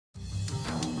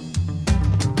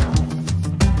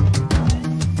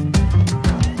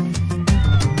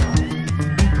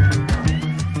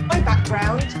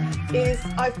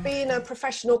I've been a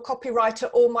professional copywriter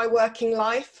all my working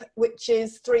life, which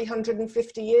is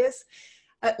 350 years.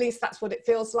 At least that's what it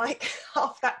feels like.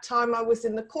 Half that time I was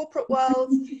in the corporate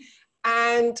world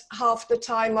and half the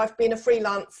time I've been a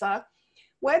freelancer.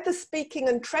 Where the speaking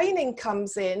and training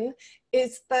comes in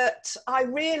is that I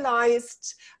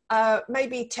realized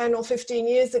maybe 10 or 15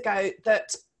 years ago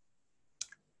that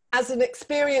as an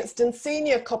experienced and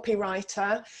senior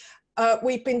copywriter,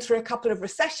 we've been through a couple of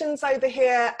recessions over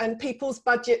here and people's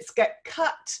budgets get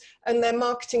cut and their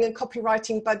marketing and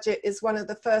copywriting budget is one of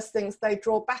the first things they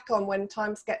draw back on when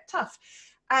times get tough.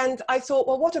 And I thought,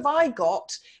 well, what have I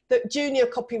got that junior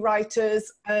copywriters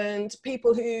and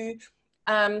people who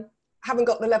haven't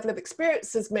got the level of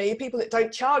experience as me, people that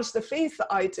don't charge the fees that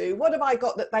I do, what have I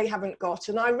got that they haven't got?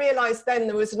 And I realized then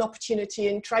there was an opportunity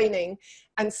in training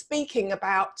and speaking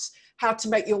about how to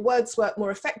make your words work more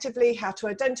effectively, how to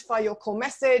identify your core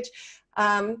message,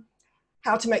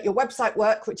 how to make your website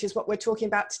work, which is what we're talking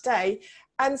about today.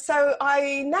 And so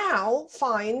I now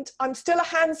find I'm still a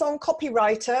hands-on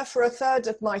copywriter for 1/3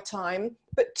 of my time,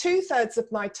 but 2/3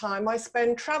 of my time I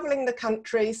spend traveling the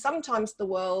country, sometimes the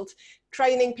world,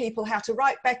 training people how to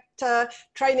write better,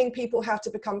 training people how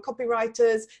to become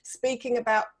copywriters, speaking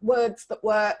about words that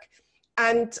work,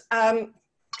 and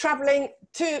traveling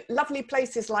to lovely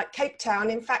places like Cape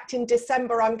Town. In fact, in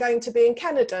December, I'm going to be in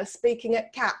Canada speaking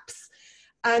at CAPS.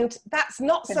 And that's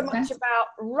not so much about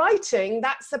writing,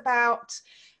 that's about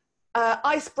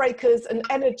icebreakers and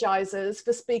energizers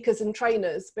for speakers and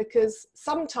trainers, because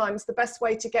sometimes the best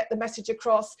way to get the message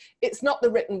across, it's not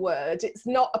the written word, it's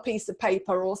not a piece of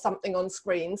paper or something on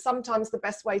screen. Sometimes the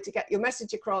best way to get your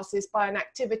message across is by an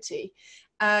activity.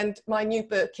 And my new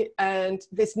book and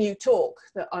this new talk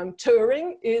that I'm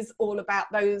touring is all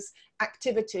about those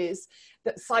activities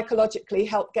that psychologically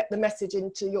help get the message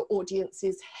into your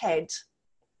audience's head.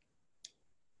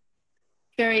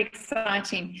 Very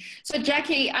exciting. So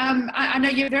Jackie, I know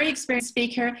you're a very experienced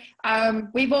speaker.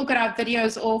 We've all got our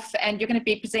videos off and you're going to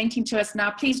be presenting to us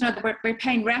now. Please know that we're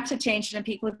paying rapt attention and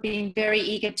people have been very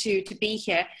eager to be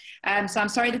here. So I'm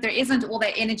sorry that there isn't all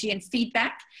that energy and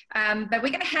feedback, but we're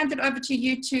going to hand it over to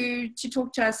you to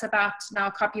talk to us about now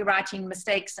copywriting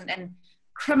mistakes and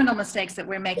criminal mistakes that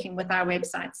we're making with our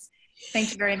websites.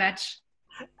 Thank you very much.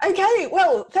 Okay,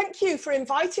 well, thank you for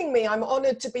inviting me. I'm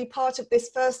honoured to be part of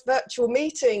this first virtual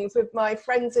meeting with my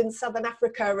friends in Southern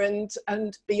Africa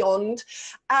and beyond.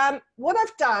 What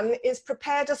I've done is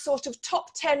prepared a sort of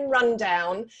top 10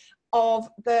 rundown of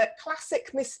the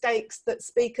classic mistakes that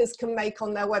speakers can make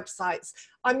on their websites.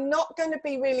 I'm not going to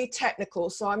be really technical,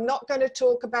 so I'm not going to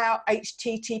talk about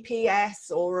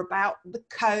HTTPS or about the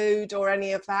code or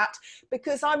any of that,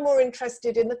 because I'm more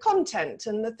interested in the content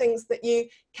and the things that you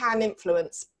can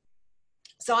influence.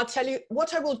 So I'll tell you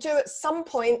what I will do at some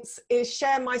points is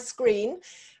share my screen,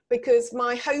 because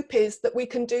my hope is that we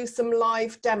can do some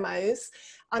live demos.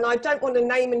 And I don't want to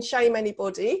name and shame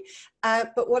anybody,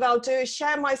 but what I'll do is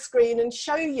share my screen and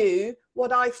show you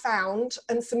what I found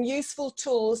and some useful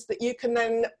tools that you can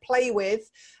then play with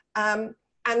and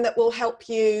that will help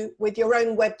you with your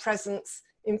own web presence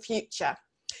in future.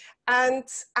 And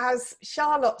as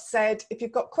Charlotte said, if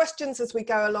you've got questions as we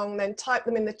go along, then type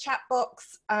them in the chat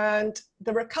box. And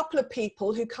there are a couple of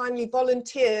people who kindly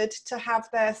volunteered to have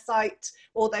their site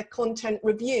or their content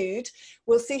reviewed.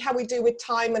 We'll see how we do with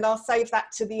time, and I'll save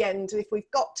that to the end if we've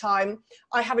got time.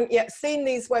 I haven't yet seen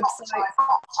these websites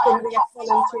from the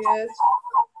volunteers.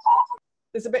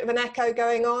 There's a bit of an echo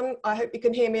going on. I hope you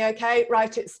can hear me okay.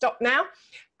 Right, it's stopped now.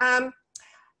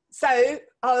 So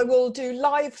I will do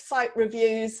live site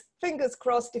reviews, fingers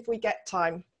crossed if we get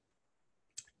time.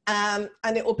 And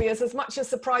it will be as much a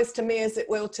surprise to me as it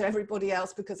will to everybody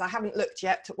else, because I haven't looked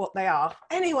yet at what they are.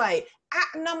 Anyway,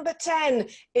 at number 10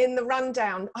 in the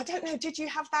rundown, I don't know, did you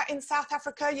have that in South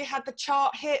Africa? You had the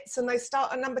chart hits and they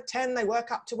start at number 10, they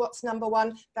work up to what's number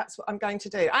 1. That's what I'm going to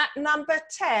do. At number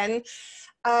 10,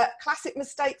 classic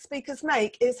mistake speakers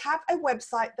make is have a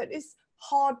website that is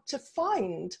hard to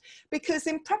find, because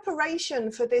in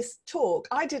preparation for this talk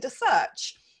I did a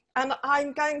search, and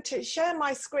I'm going to share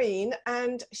my screen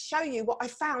and show you what I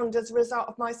found as a result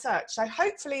of my search. So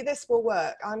hopefully this will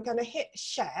work. I'm going to hit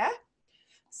share,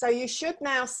 so you should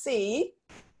now see,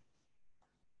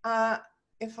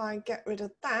 if I get rid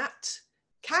of that,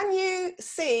 can you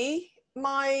see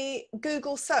my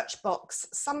Google search box?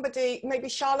 Somebody, maybe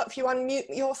Charlotte, if you unmute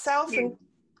yourself.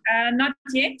 And not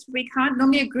yet. We can't.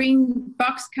 Normally a green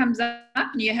box comes up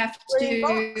and you have to click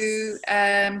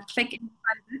inside of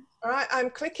it. All right, I'm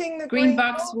clicking the green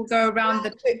box. Will go around the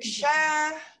click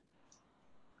share.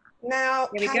 Now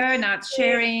here we go. Now it's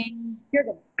sharing.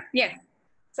 Yes.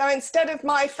 So instead of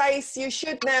my face, you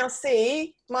should now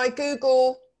see my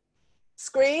Google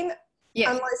screen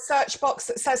and my search box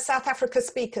that says South Africa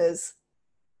speakers.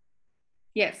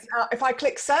 Yes. If I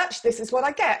click search, this is what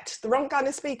I get, the wrong kind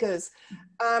of speakers.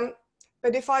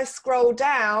 But if I scroll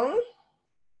down,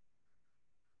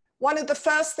 one of the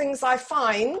first things I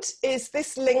find is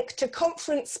this link to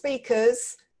conference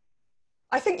speakers.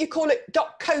 I think you call it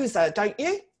 .coza, don't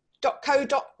you?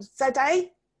 .co.za?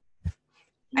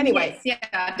 Anyway. Yes,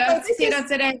 yeah, don't see it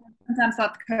today.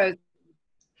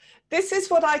 This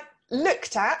is what I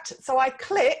looked at. So I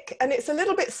click, and it's a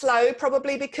little bit slow,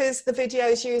 probably because the video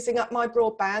is using up my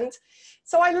broadband.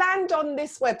 So I land on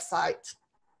this website,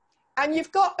 and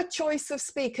you've got a choice of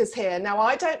speakers here. Now,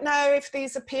 I don't know if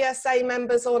these are PSA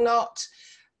members or not,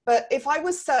 but if I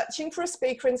was searching for a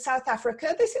speaker in South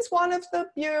Africa, this is one of the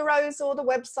bureaus or the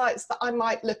websites that I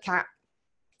might look at.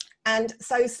 And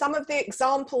so some of the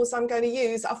examples I'm going to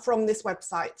use are from this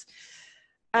website.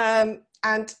 And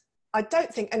I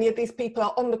don't think any of these people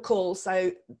are on the call,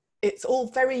 so it's all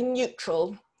very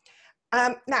neutral.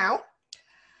 Now,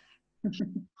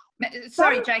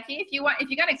 sorry, Jackie, if you're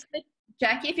going to click,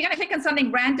 Jackie, if you're going to click on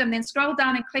something random, then scroll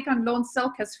down and click on Lorne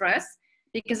Silkes for us,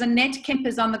 because Annette Kemp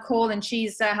is on the call and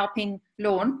she's helping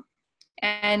Lorne,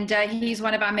 and he's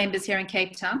one of our members here in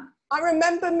Cape Town. I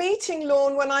remember meeting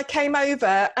Lorne when I came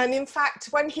over, and in fact,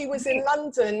 when he was in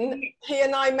London, he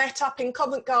and I met up in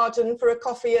Covent Garden for a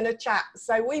coffee and a chat.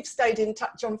 So we've stayed in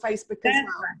touch on Facebook as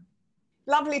well. Right.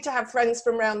 Lovely to have friends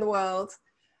from around the world.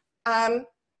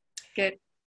 Good.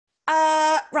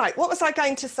 Right, what was I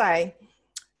going to say?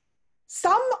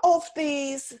 Some of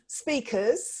these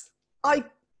speakers,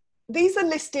 these are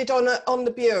listed on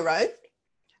the Bureau,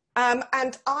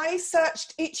 and I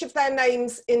searched each of their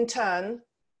names in turn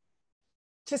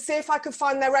to see if I could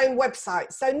find their own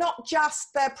website. So not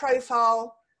just their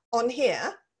profile on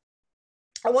here.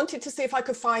 I wanted to see if I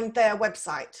could find their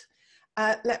website.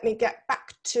 Let me get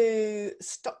back to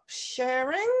stop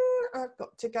sharing. I've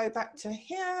got to go back to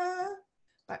here,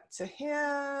 back to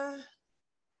here.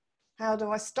 How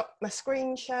do I stop my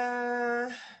screen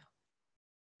share?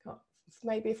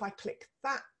 Maybe if I click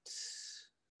that.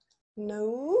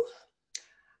 No.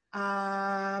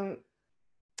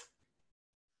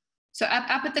 So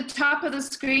up at the top of the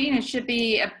screen, it should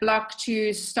be a block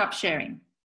to stop sharing.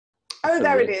 Oh,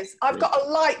 there it is. I've got a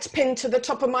light pinned to the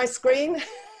top of my screen,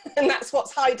 and that's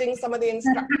what's hiding some of the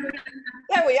instructions.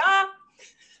 There we are.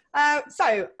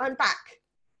 So I'm back.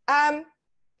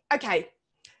 Okay.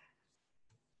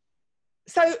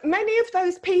 So many of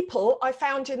those people I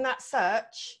found in that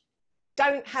search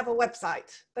don't have a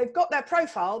website. They've got their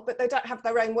profile, but they don't have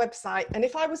their own website. And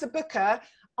if I was a booker,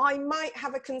 I might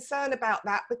have a concern about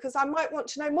that, because I might want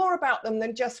to know more about them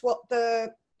than just what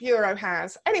the Bureau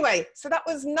has. Anyway, so that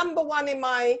was number one in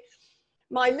my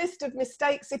list of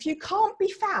mistakes. If you can't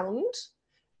be found,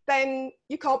 then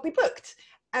you can't be booked.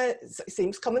 So it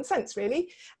seems common sense,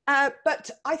 really.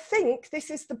 But I think this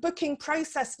is the booking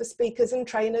process for speakers and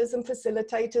trainers and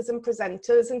facilitators and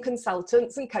presenters and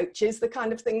consultants and coaches, the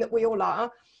kind of thing that we all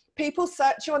are. People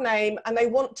search your name and they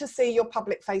want to see your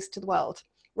public face to the world.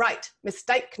 Right,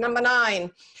 mistake number 9.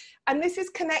 And this is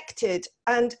connected.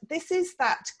 And this is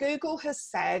that Google has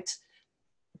said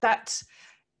that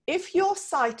if your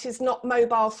site is not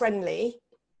mobile friendly,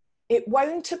 it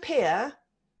won't appear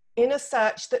in a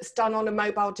search that's done on a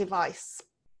mobile device.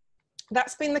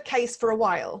 That's been the case for a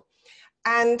while.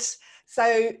 And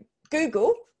so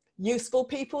Google, useful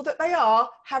people that they are,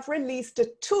 have released a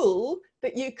tool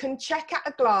that you can check at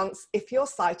a glance if your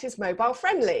site is mobile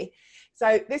friendly.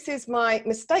 So this is my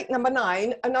mistake number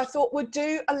 9, and I thought we'd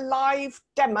do a live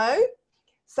demo.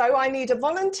 So I need a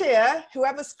volunteer,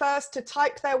 whoever's first to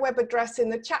type their web address in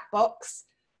the chat box.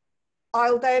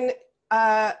 I'll then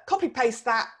copy paste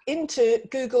that into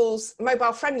Google's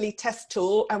mobile friendly test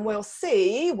tool, and we'll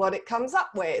see what it comes up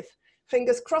with.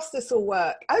 Fingers crossed this will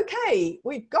work. Okay,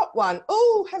 we've got one.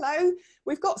 Oh, hello.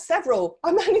 We've got several.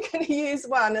 I'm only going to use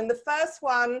one. And the first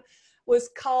one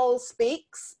was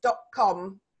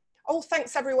carlspeaks.com. Oh,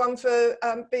 thanks everyone for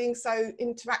being so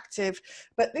interactive.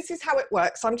 But this is how it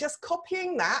works. I'm just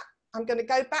copying that. I'm going to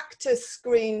go back to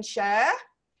screen share.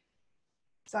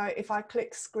 So if I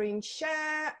click screen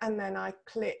share and then I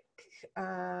click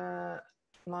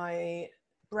my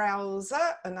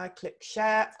browser and I click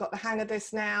share, I've got the hang of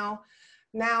this now.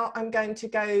 Now I'm going to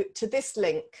go to this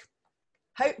link.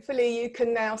 Hopefully you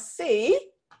can now see.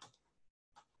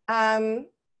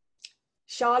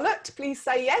 Charlotte, please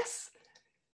say yes.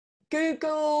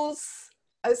 Google's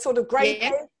sort of grey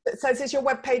page that says, is your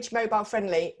web page mobile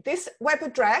friendly? This web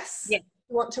address, you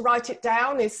want to write it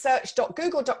down, is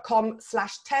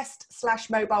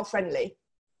search.google.com/test/mobile friendly.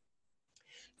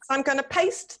 I'm going to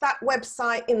paste that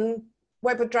website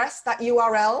web address, that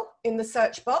URL in the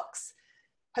search box.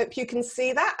 Hope you can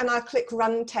see that. And I'll click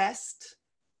run test.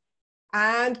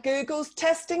 And Google's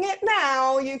testing it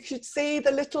now. You should see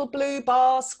the little blue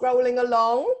bar scrolling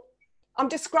along. I'm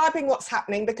describing what's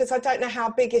happening because I don't know how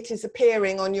big it is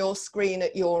appearing on your screen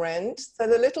at your end. So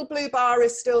the little blue bar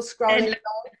is still scrolling along.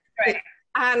 It's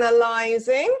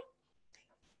analysing.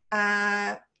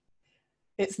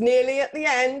 It's nearly at the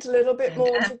end, a little bit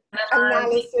more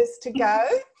analysis to go.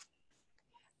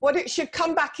 What it should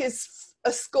come back is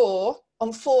a score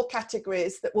on 4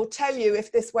 categories that will tell you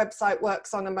if this website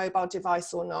works on a mobile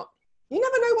device or not. You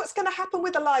never know what's going to happen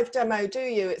with a live demo, do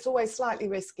you? It's always slightly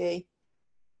risky.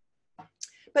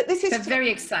 But this is very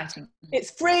exciting.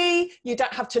 It's free. You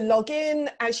don't have to log in.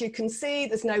 As you can see,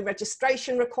 there's no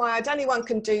registration required. Anyone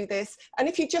can do this. And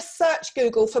if you just search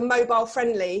Google for mobile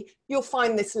friendly, you'll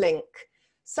find this link.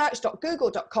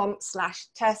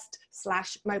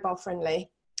 search.google.com/test/mobile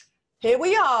friendly. Here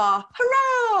we are.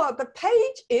 Hurrah! The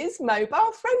page is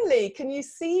mobile friendly. Can you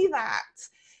see that?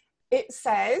 It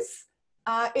says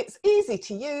it's easy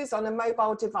to use on a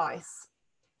mobile device.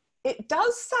 It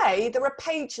does say there are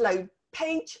page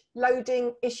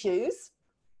loading issues.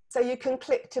 So you can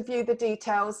click to view the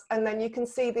details, and then you can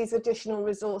see these additional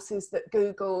resources that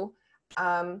Google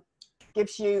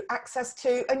gives you access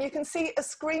to. And you can see a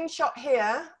screenshot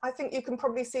here. I think you can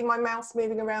probably see my mouse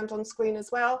moving around on screen as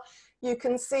well. You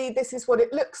can see this is what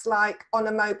it looks like on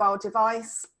a mobile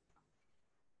device.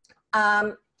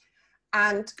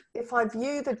 And if I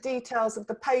view the details of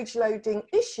the page loading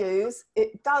issues,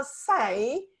 it does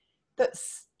say that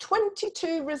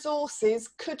 22 resources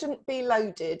couldn't be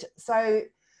loaded. So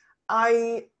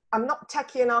I'm not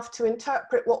techie enough to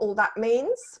interpret what all that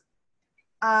means,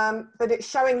 but it's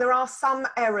showing there are some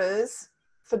errors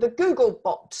for the Google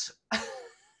bot.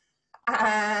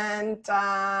 And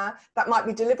that might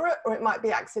be deliberate or it might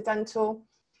be accidental.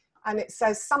 And it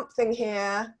says something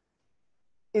here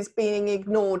is being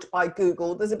ignored by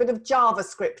Google. There's a bit of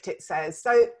JavaScript, it says.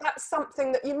 So that's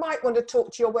something that you might want to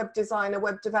talk to your web designer,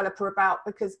 web developer about,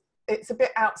 because it's a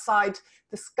bit outside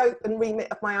the scope and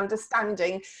remit of my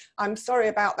understanding. I'm sorry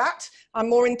about that. I'm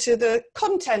more into the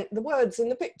content, the words and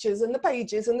the pictures and the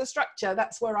pages and the structure.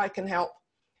 That's where I can help,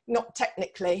 not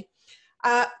technically.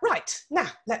 Right, now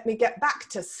let me get back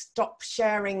to stop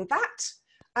sharing that.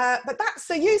 But that's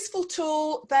a useful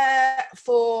tool there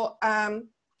for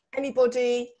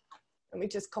anybody. Let me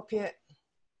just copy it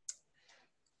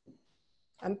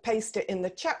and paste it in the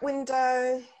chat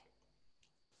window.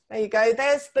 There you go.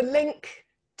 There's the link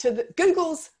to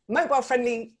Google's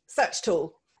mobile-friendly search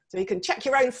tool. So you can check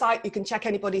your own site, you can check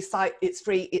anybody's site. It's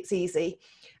free, it's easy.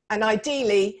 And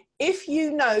ideally, if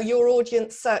you know your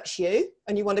audience search you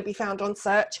and you want to be found on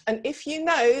search, and if you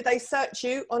know they search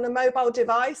you on a mobile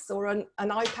device or an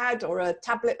iPad or a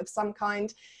tablet of some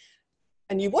kind,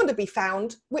 and you want to be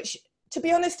found, which, to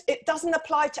be honest, it doesn't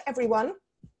apply to everyone.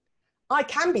 I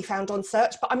can be found on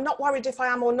search, but I'm not worried if I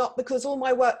am or not, because all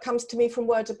my work comes to me from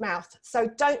word of mouth. So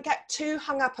don't get too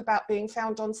hung up about being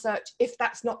found on search if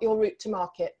that's not your route to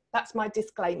market. That's my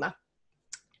disclaimer.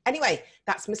 Anyway,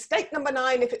 that's mistake number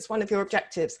 9 if it's one of your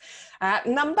objectives.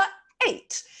 Number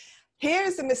 8.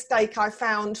 Here's a mistake I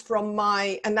found from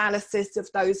my analysis of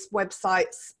those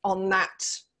websites on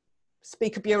that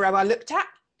speaker bureau I looked at.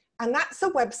 And that's a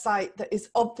website that is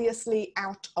obviously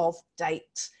out of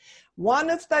date. One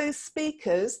of those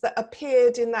speakers that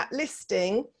appeared in that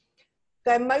listing,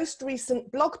 their most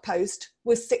recent blog post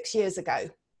was 6 years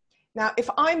ago. Now, if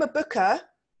I'm a booker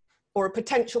or a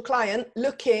potential client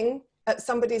looking at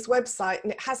somebody's website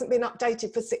and it hasn't been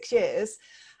updated for 6 years,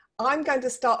 I'm going to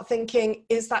start thinking,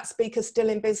 is that speaker still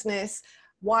in business?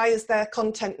 Why is their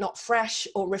content not fresh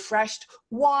or refreshed?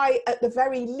 Why, at the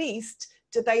very least,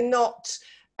 do they not?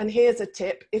 And here's a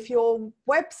tip: if your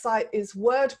website is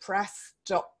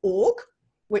wordpress.org,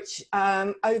 which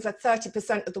over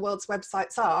 30% of the world's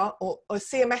websites are, or a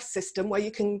CMS system where you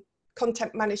can,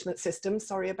 content management system,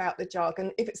 sorry about the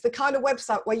jargon, if it's the kind of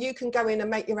website where you can go in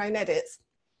and make your own edits,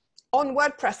 on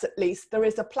WordPress at least, there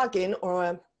is a plugin or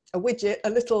a widget, a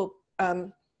little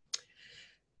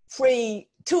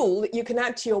free tool that you can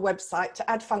add to your website to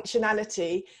add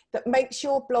functionality that makes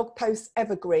your blog posts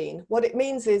evergreen. What it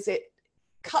means is it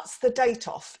cuts the date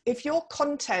off. If your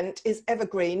content is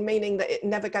evergreen, meaning that it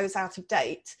never goes out of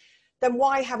date, then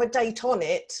why have a date on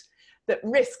it that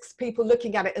risks people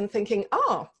looking at it and thinking,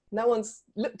 oh, no one's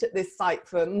looked at this site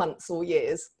for months or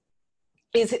years.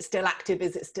 Is it still active?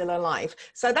 Is it still alive?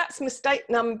 So that's mistake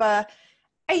number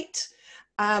 8.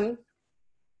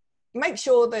 Make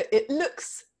sure that it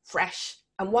looks fresh.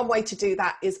 And one way to do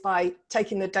that is by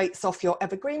taking the dates off your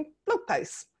evergreen blog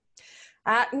posts.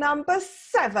 At number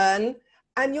 7,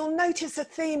 and you'll notice a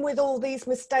theme with all these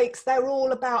mistakes, they're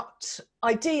all about,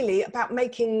 ideally, about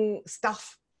making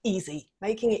stuff easy,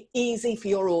 making it easy for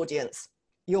your audience,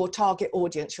 your target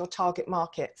audience, your target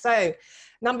market. So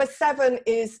number 7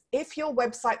 is if your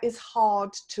website is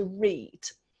hard to read.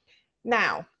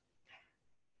 Now,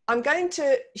 I'm going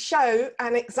to show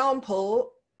an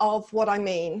example of what I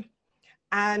mean.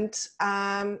 And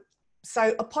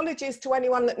so apologies to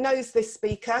anyone that knows this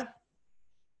speaker.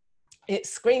 It's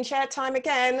screen share time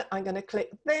again. I'm going to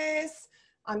click this.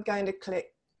 I'm going to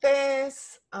click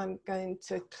this. I'm going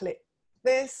to click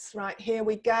this. Right, here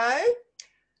we go.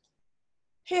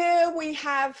 Here we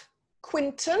have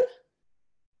Quinton.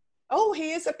 Oh,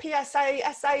 he is a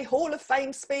PSASA Hall of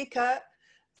Fame speaker.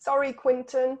 Sorry,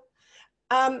 Quinton.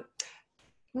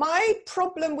 My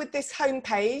problem with this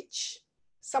homepage,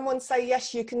 someone say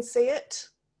yes, you can see it,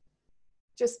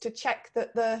 just to check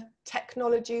that the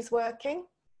technology is working.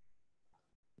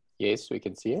 Yes, we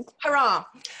can see it. Hurrah.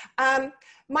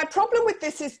 My problem with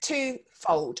this is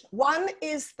twofold. One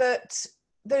is that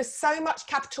there's so much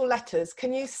capital letters.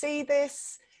 Can you see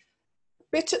this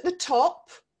bit at the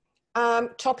top?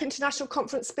 Top international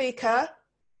conference speaker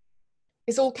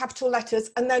is all capital letters.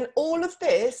 And then all of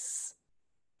this,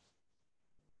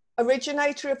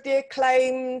 originator of the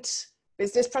acclaimed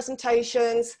business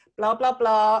presentations, blah, blah,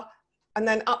 blah. And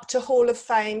then up to Hall of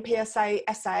Fame,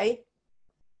 PSASA.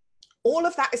 All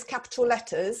of that is capital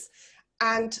letters,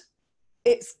 and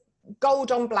it's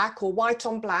gold on black or white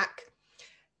on black.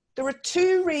 There are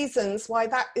 2 reasons why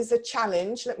that is a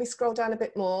challenge. Let me scroll down a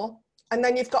bit more. And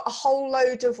then you've got a whole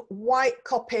load of white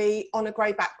copy on a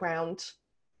grey background.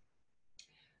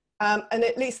 And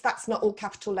at least that's not all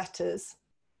capital letters.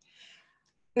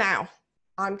 Now,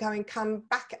 I'm going to come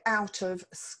back out of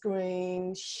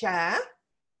screen share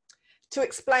to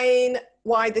explain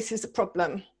why this is a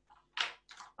problem.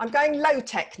 I'm going low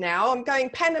tech now. I'm going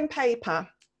pen and paper.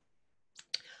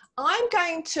 I'm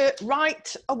going to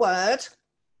write a word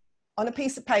on a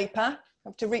piece of paper. I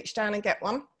have to reach down and get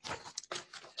one.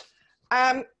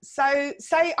 So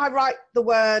say I write the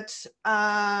word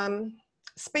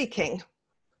speaking,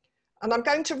 and I'm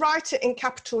going to write it in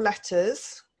capital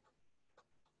letters.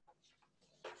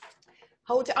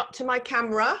 Hold it up to my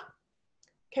camera.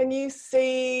 Can you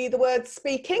see the word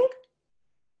speaking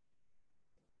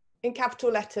in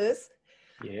capital letters?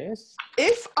 Yes.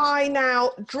 If I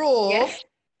now draw, yes.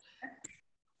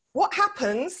 What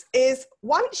happens is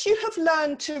once you have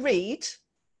learned to read,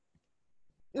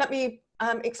 let me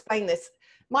explain this.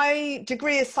 My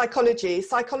degree is psychology.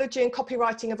 Psychology and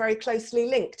copywriting are very closely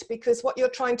linked, because what you're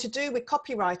trying to do with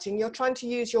copywriting, you're trying to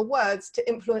use your words to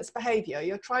influence behavior.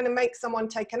 You're trying to make someone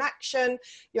take an action.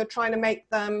 You're trying to make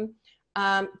them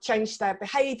change their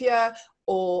behavior,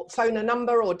 or phone a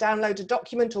number, or download a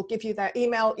document, or give you their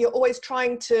email. You're always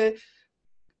trying to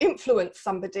influence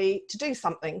somebody to do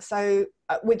something, so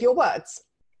with your words.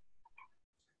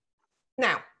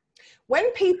 Now,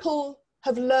 when people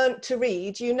have learned to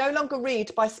read, you no longer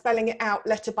read by spelling it out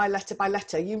letter by letter by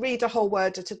letter. You read a whole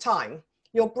word at a time.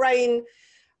 Your brain,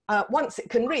 once it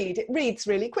can read, it reads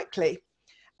really quickly.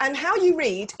 And how you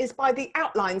read is by the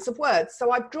outlines of words.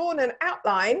 So I've drawn an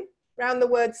outline around the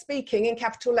word speaking in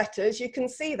capital letters. You can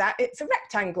see that it's a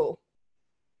rectangle.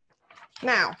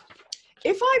 Now,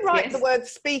 if I write the word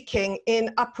speaking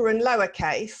in upper and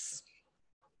lowercase,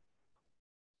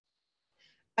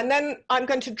 and then I'm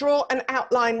going to draw an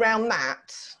outline around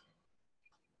that.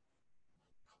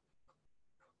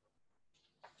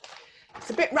 It's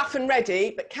a bit rough and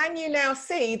ready, but can you now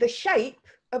see the shape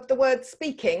of the word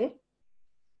speaking?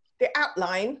 The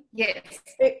outline? Yes.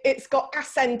 It's got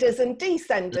ascenders and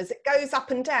descenders. It goes up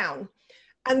and down.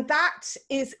 And that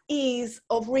is ease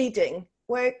of reading,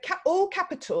 where all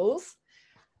capitals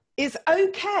is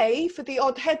okay for the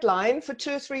odd headline for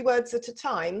 2 or 3 words at a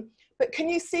time. But can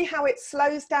you see how it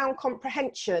slows down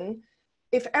comprehension?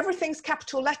 If everything's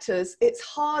capital letters, it's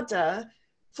harder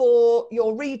for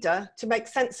your reader to make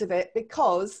sense of it,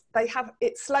 because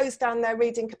it slows down their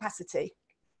reading capacity.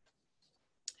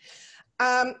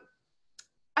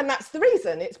 And that's the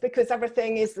reason. It's because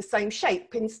everything is the same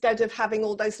shape, instead of having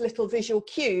all those little visual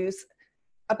cues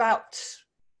about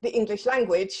the English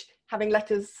language, having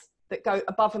letters that go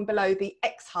above and below the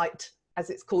X height, as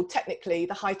it's called technically,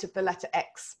 the height of the letter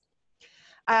X.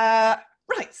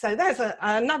 Right, so there's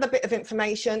another bit of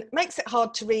information. Makes it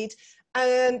hard to read,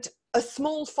 and a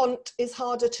small font is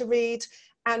harder to read,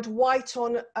 and white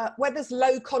on, where there's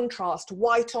low contrast,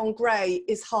 white on grey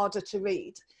is harder to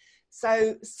read.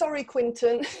 So sorry,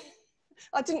 Quinton,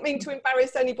 I didn't mean to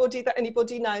embarrass anybody that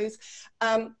anybody knows,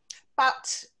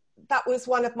 but that was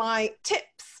one of my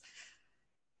tips.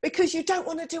 because you don't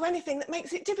want to do anything that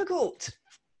makes it difficult.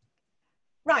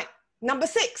 Right, number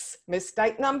 6,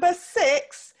 mistake number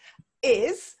 6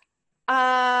 is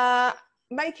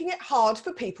making it hard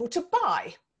for people to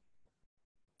buy.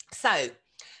 So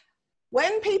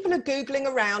when people are Googling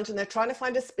around and they're trying to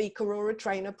find a speaker or a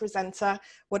trainer, presenter,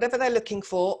 whatever they're looking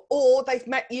for, or they've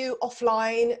met you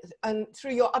offline and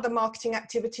through your other marketing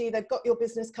activity, they've got your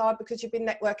business card because you've been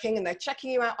networking and they're checking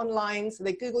you out online. So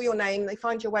they Google your name, they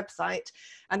find your website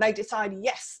and they decide,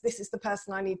 yes, this is the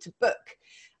person I need to book,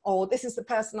 or this is the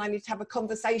person I need to have a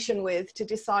conversation with to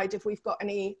decide if we've got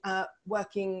any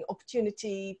working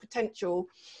opportunity potential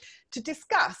to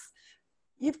discuss.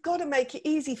 You've got to make it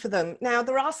easy for them. Now,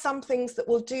 there are some things that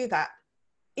will do that.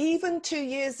 Even 2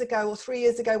 years ago or 3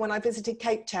 years ago when I visited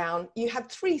Cape Town, you had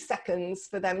 3 seconds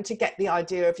for them to get the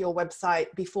idea of your website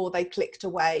before they clicked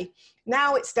away.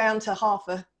 Now it's down to half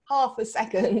a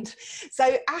second.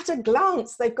 So at a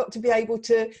glance, they've got to be able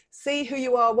to see who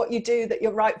you are, what you do, that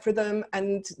you're right for them,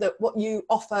 and that what you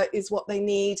offer is what they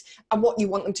need and what you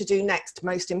want them to do next,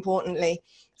 most importantly.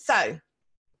 So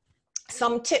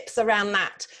some tips around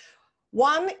that.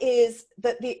 One is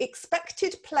that the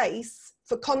expected place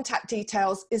for contact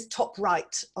details is top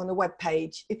right on a web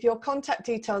page. If your contact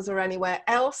details are anywhere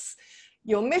else,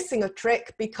 you're missing a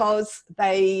trick, because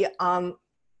they,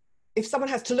 if someone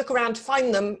has to look around to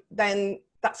find them, then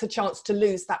that's a chance to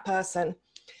lose that person.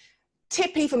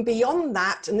 Tip even beyond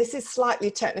that, and this is slightly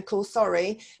technical,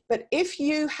 sorry, but if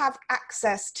you have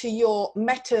access to your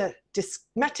meta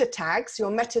tags, your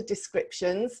meta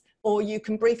descriptions, or you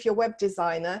can brief your web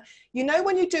designer, you know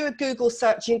when you do a Google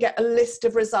search, you get a list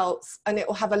of results and it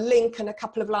will have a link and a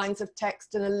couple of lines of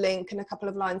text and a link and a couple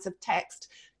of lines of text.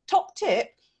 Top tip,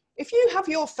 if you have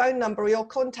your phone number or your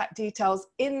contact details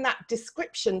in that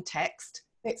description text,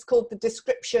 it's called the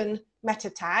description meta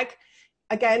tag.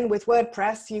 Again, with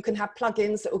WordPress, you can have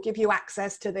plugins that will give you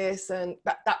access to this, and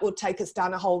that will take us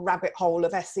down a whole rabbit hole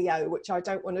of SEO, which I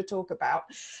don't want to talk about.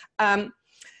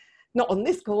 Not on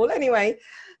this call anyway.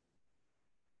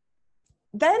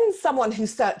 Then someone who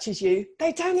searches you,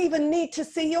 they don't even need to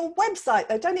see your website.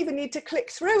 They don't even need to click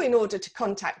through in order to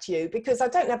contact you, because I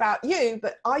don't know about you,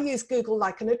 but I use Google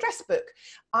like an address book.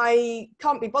 I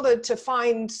can't be bothered to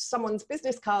find someone's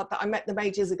business card that I met them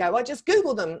ages ago. I just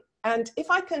Google them. And if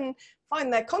I can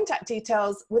find their contact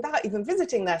details without even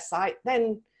visiting their site,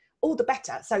 then all the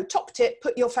better. So top tip,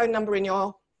 put your phone number in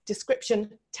your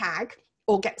description tag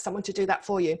or get someone to do that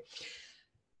for you.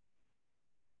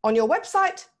 On your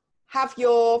website, have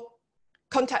your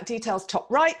contact details top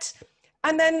right.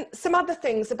 And then some other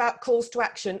things about calls to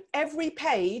action. Every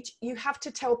page, you have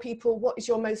to tell people what is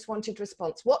your most wanted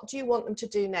response. What do you want them to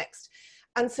do next?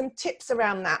 And some tips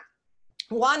around that.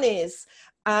 One is,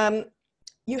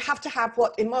 you have to have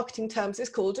what in marketing terms is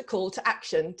called a call to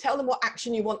action. Tell them what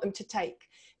action you want them to take.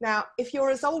 Now, if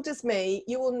you're as old as me,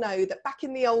 you will know that back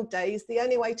in the old days, the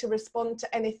only way to respond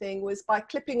to anything was by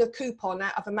clipping a coupon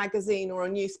out of a magazine or a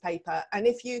newspaper. And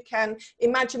if you can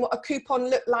imagine what a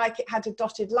coupon looked like, it had a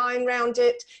dotted line around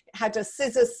it, it had a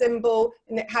scissors symbol,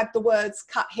 and it had the words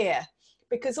 "cut here."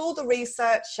 Because all the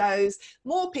research shows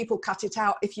more people cut it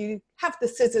out if you have the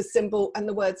scissors symbol and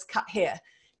the words "cut here."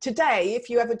 Today, if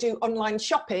you ever do online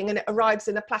shopping and it arrives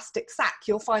in a plastic sack,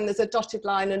 you'll find there's a dotted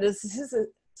line and a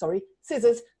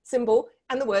scissors symbol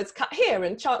and the words "cut here."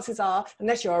 And chances are,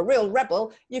 unless you're a real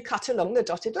rebel, you cut along the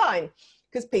dotted line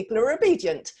because people are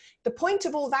obedient. The point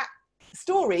of all that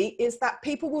story is that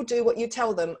people will do what you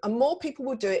tell them, and more people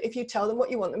will do it if you tell them what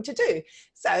you want them to do.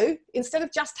 So instead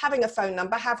of just having a phone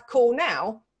number, have call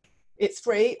now, it's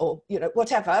free, or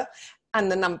whatever,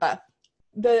 and the number.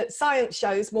 The science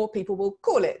shows more people will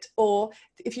call it. Or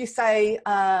if you say,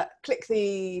 click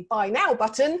the buy now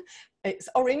button, it's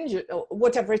orange or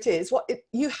whatever it is,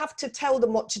 you have to tell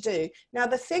them what to do. Now,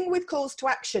 the thing with calls to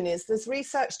action is there's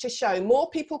research to show more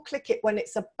people click it when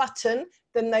it's a button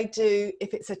than they do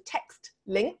if it's a text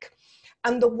link.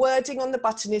 And the wording on the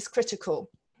button is critical.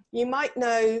 You might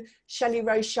know Shelley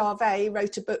Rose Charvet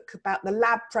wrote a book about the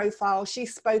lab profile. She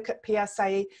spoke at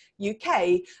PSA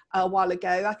UK a while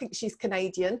ago. I think she's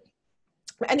Canadian.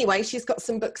 But anyway, she's got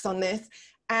some books on this.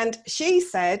 And she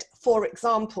said, for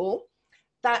example,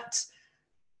 that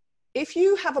if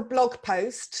you have a blog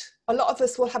post, a lot of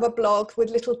us will have a blog with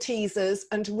little teasers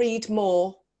and read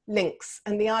more links.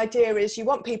 And the idea is you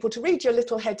want people to read your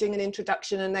little heading and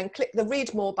introduction and then click the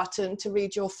read more button to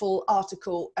read your full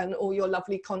article and all your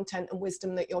lovely content and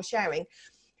wisdom that you're sharing.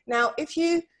 Now, if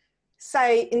you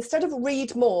say, instead of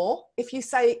read more, if you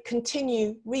say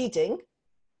continue reading,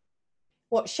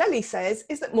 what Shelley says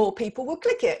is that more people will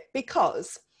click it,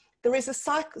 because there is a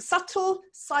subtle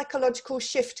psychological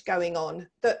shift going on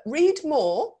that read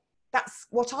more, that's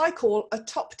what I call a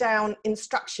top-down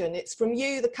instruction. It's from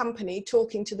you, the company,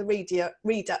 talking to the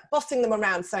reader, bossing them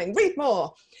around saying, read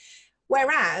more.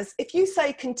 Whereas if you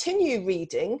say continue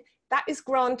reading, that is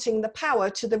granting the power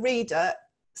to the reader.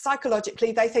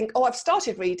 Psychologically, they think, oh, I've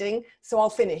started reading, so I'll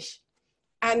finish.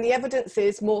 And the evidence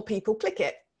is more people click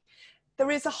it.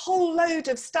 There is a whole load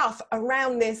of stuff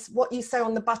around this, what you say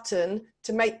on the button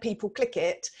to make people click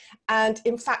it. And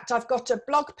in fact, I've got a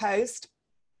blog post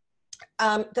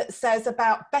that says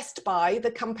about Best Buy,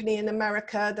 the company in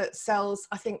America that sells,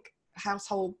 I think,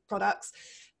 household products.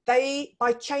 They,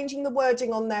 by changing the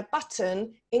wording on their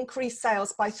button, increased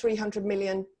sales by $300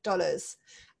 million.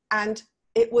 And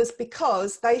it was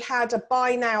because they had a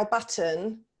buy now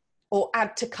button or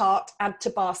add to cart, add to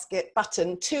basket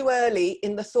button too early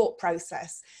in the thought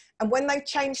process. And when they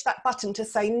changed that button to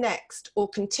say next or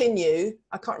continue,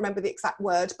 I can't remember the exact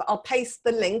word, but I'll paste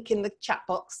the link in the chat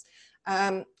box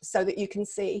so that you can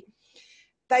see.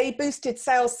 They boosted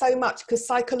sales so much because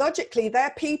psychologically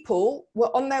their people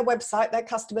were on their website, their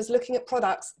customers looking at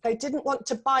products. They didn't want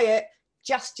to buy it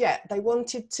just yet. They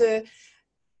wanted to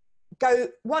go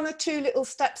one or two little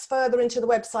steps further into the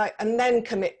website and then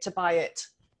commit to buy it.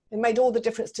 It made all the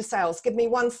difference to sales. Give me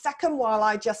 1 second while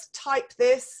I just type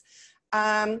this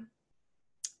in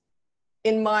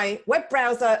my web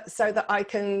browser so that I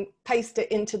can paste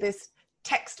it into this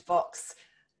text box.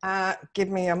 Give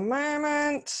me a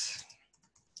moment.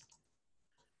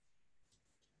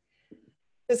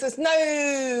 There's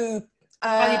no...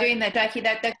 While you're doing that, Jackie,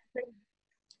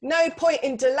 no point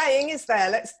in delaying, is there?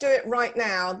 Let's do it right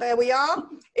now. There we are.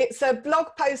 It's a blog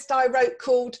post I wrote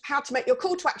called How to Make Your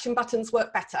Call to Action Buttons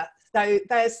Work Better. So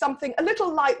there's something, a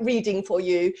little light reading for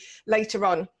you later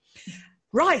on.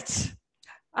 Right,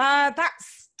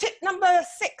 that's tip number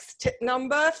 6. Tip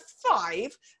number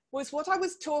 5 was what I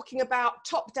was talking about,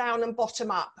 top down and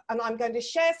bottom up. And I'm going to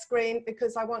share screen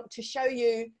because I want to show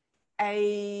you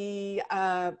a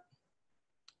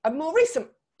more recent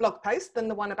blog post than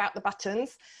the one about the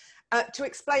buttons to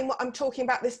explain what I'm talking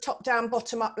about, this top down,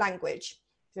 bottom up language.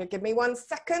 So give me 1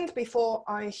 second before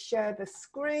I share the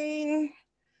screen.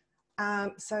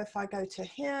 So if I go to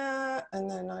here and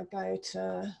then I go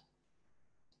to,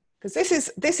 because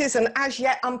this is an as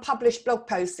yet unpublished blog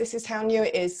post. This is how new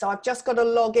it is. So I've just got to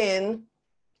log in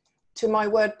to my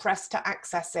WordPress to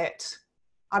access it.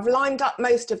 I've lined up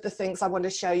most of the things I want to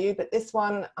show you, but this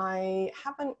one I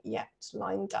haven't yet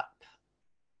lined up.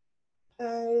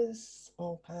 Pose,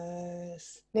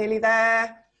 nearly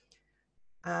there.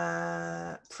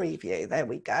 Preview, there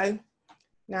we go.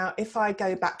 Now, if I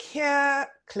go back here,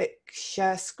 click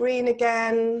share screen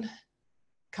again,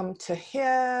 come to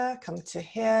here, come to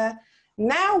here.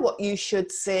 Now what you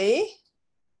should see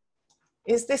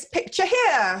is this picture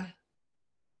here.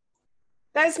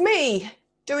 There's me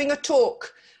doing a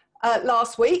talk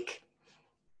last week.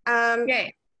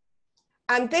 Okay.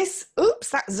 And this, oops,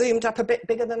 that zoomed up a bit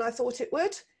bigger than I thought it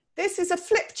would. This is a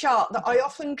flip chart that I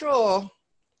often draw.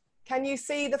 Can you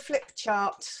see the flip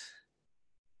chart?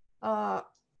 Let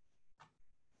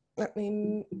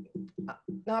me,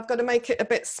 now I've got to make it a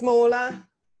bit smaller.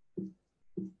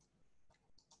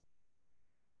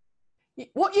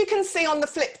 What you can see on the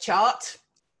flip chart,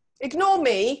 ignore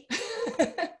me.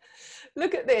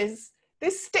 Look at this.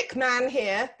 This stick man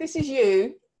here, this is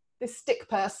you, this stick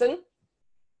person.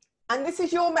 And this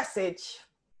is your message.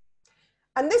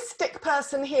 And this stick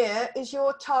person here is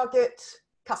your target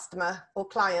customer or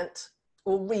client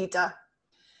or reader.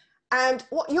 And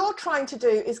what you're trying to do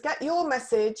is get your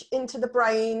message into the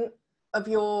brain of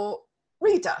your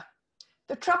reader.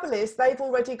 The trouble is they've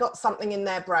already got something in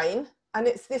their brain, and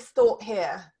it's this thought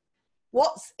here.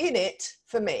 What's in it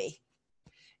for me?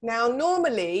 Now,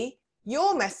 normally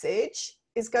your message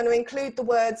is going to include the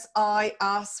words I,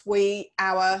 us, we,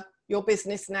 our, your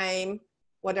business name,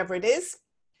 whatever it is.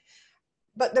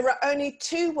 But there are only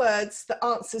 2 words that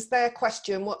answers their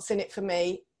question, what's in it for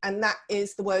me? And that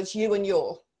is the words you and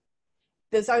your.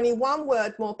 There's only 1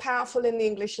 word more powerful in the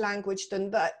English language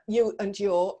than that, you and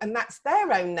your, and that's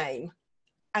their own name.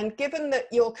 And given that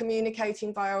you're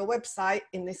communicating via a website,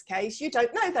 in this case, you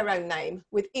don't know their own name.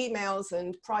 With emails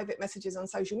and private messages on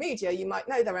social media, you might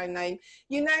know their own name.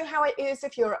 You know how it is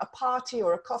if you're at a party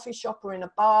or a coffee shop or in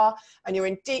a bar and you're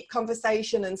in deep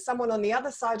conversation and someone on the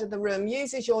other side of the room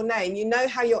uses your name, you know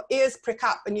how your ears prick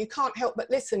up and you can't help but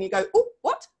listen. You go, oh,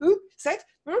 what? Who said?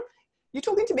 You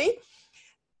talking to me?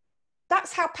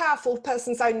 That's how powerful a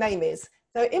person's own name is.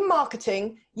 So in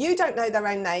marketing, you don't know their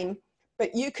own name,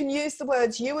 but you can use the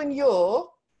words you and your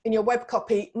in your web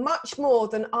copy much more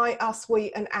than I, us,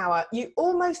 we, and our. You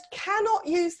almost cannot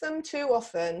use them too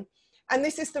often. And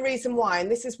this is the reason why,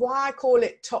 and this is why I call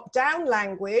it top-down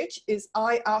language, is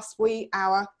I, us, we,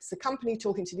 our. It's the company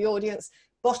talking to the audience.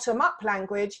 Bottom-up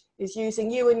language is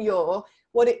using you and your.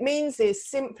 What it means is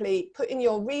simply putting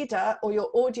your reader or your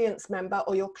audience member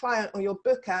or your client or your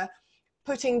booker,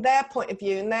 putting their point of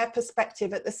view and their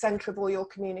perspective at the center of all your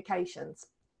communications.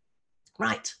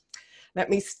 Right, let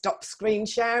me stop screen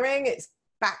sharing. It's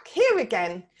back here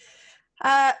again.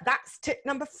 That's tip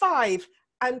number 5.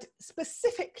 And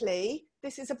specifically,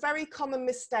 this is a very common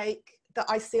mistake that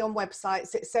I see on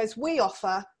websites. It says we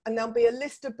offer, and there'll be a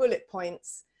list of bullet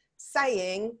points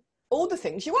saying all the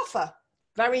things you offer.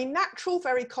 Very natural,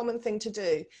 very common thing to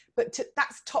do, but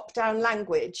that's top-down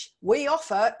language. We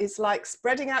offer is like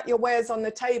spreading out your wares on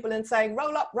the table and saying,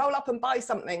 roll up and buy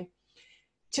something.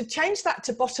 To change that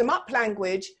to bottom-up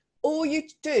language, all you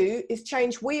do is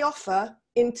change we offer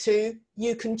into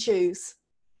you can choose,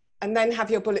 and then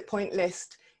have your bullet point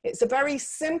list. It's a very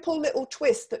simple little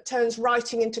twist that turns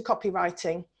writing into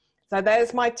copywriting. So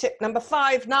there's my tip number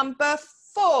 5. Number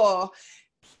 4,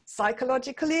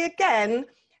 psychologically again,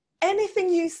 anything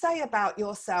you say about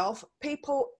yourself,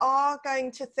 people are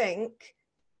going to think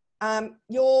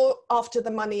you're after the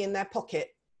money in their pocket.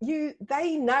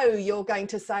 They know you're going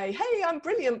to say, hey, I'm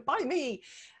brilliant, buy me.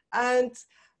 And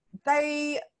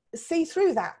they see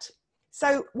through that.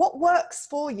 So what works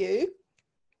for you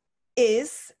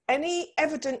is any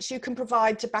evidence you can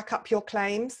provide to back up your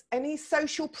claims, any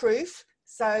social proof,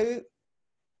 so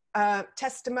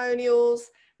testimonials,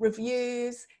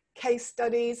 reviews, case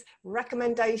studies,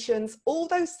 recommendations, all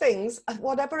those things,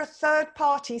 whatever a third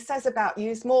party says about you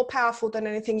is more powerful than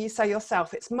anything you say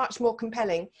yourself. It's much more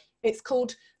compelling. It's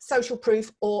called social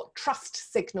proof or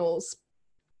trust signals.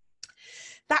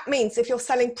 That means if you're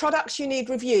selling products, you need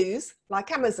reviews,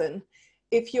 like Amazon.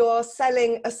 If you're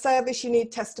selling a service, you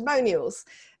need testimonials.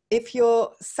 If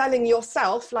you're selling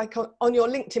yourself, like on your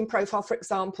LinkedIn profile, for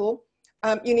example,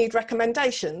 you need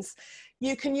recommendations.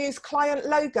 You can use client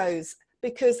logos,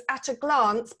 because at a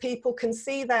glance, people can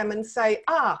see them and say,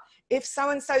 if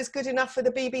so-and-so is good enough for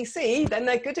the BBC, then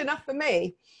they're good enough for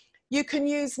me. You can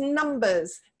use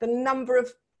numbers, the number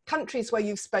of countries where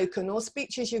you've spoken or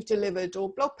speeches you've delivered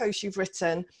or blog posts you've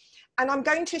written. And I'm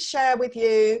going to share with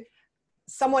you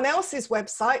someone else's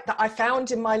website that I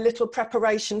found in my little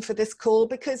preparation for this call,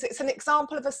 because it's an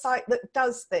example of a site that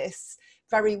does this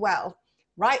very well.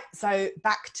 Right, so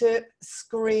back to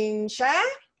screen share.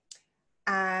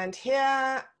 And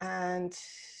here, and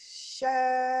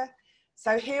share.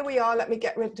 So here we are. Let me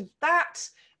get rid of that.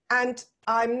 And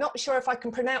I'm not sure if I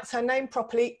can pronounce her name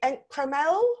properly.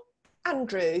 Encremel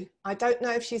Andrew. I don't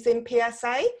know if she's in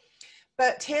PSA,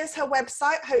 but here's her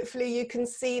website. Hopefully you can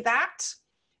see that.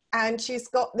 And she's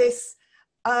got this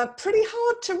pretty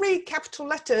hard to read capital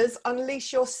letters,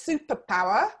 unleash your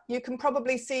superpower. You can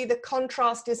probably see the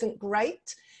contrast isn't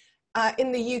great.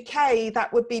 In the UK,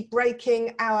 that would be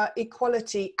breaking our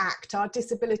Equality Act, our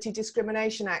Disability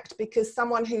Discrimination Act, because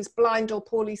someone who's blind or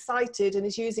poorly sighted and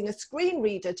is using a screen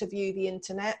reader to view the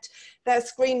internet, their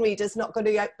screen reader's not going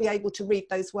to be able to read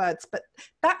those words. But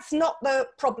that's not the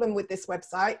problem with this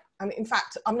website. I mean, in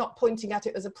fact, I'm not pointing at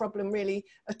it as a problem really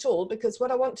at all, because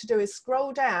what I want to do is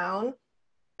scroll down.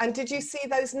 And did you see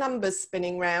those numbers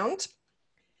spinning round?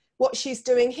 What she's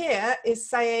doing here is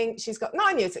saying she's got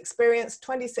 9 years experience,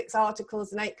 26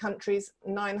 articles in 8 countries,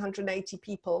 980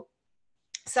 people.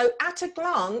 So at a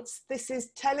glance, this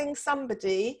is telling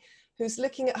somebody who's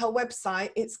looking at her website,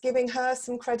 it's giving her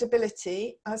some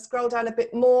credibility. I scroll down a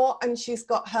bit more and she's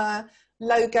got her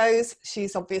logos.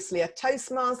 She's obviously a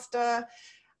Toastmaster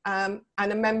and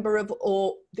a member of,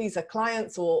 or these are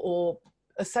clients or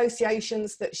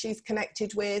associations that she's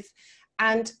connected with.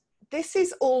 And this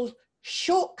is all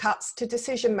shortcuts to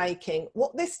decision making.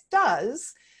 What this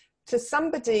does to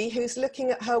somebody who's looking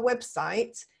at her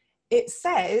website, it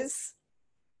says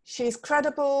she's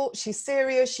credible, she's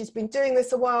serious, she's been doing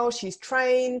this a while, she's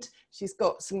trained, she's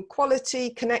got some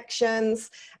quality connections,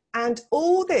 and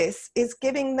all this is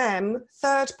giving them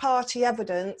third-party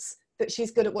evidence that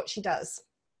she's good at what she does.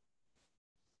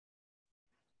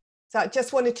 So I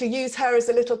just wanted to use her as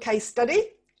a little case study.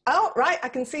 Oh, right, I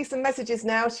can see some messages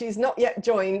now. She's not yet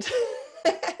joined,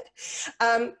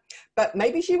 but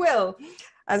maybe she will.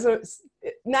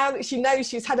 Now that she knows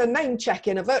she's had a name check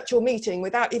in a virtual meeting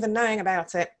without even knowing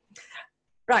about it.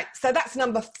 Right, so that's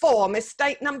number 4.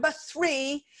 Mistake number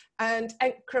 3, and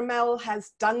Encremel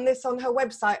has done this on her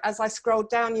website. As I scrolled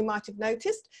down, you might have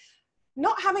noticed,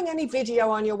 not having any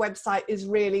video on your website is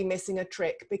really missing a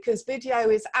trick, because video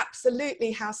is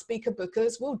absolutely how speaker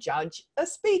bookers will judge a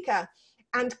speaker.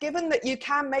 And given that you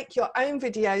can make your own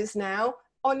videos now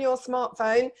on your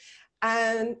smartphone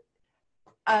and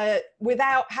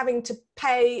without having to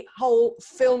pay whole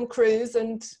film crews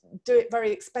and do it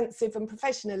very expensive and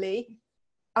professionally,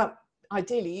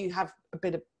 ideally you have a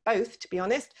bit of both, to be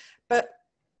honest. But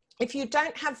if you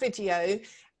don't have video,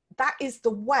 that is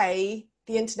the way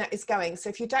the internet is going. So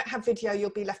if you don't have video, you'll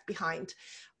be left behind.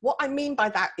 What I mean by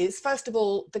that is, first of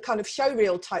all, the kind of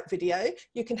showreel type video.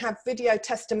 You can have video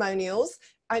testimonials,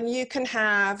 and you can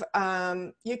have,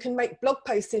 you can make blog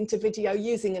posts into video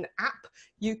using an app.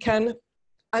 You can,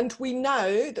 and we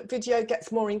know that video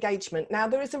gets more engagement. Now,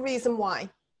 there is a reason why.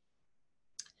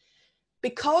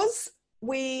 Because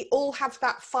we all have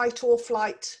that fight or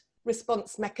flight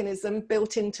response mechanism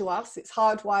built into us, it's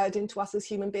hardwired into us as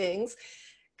human beings,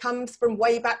 comes from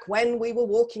way back when we were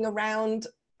walking around,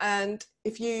 and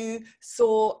if you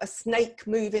saw a snake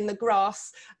move in the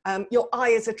grass, your eye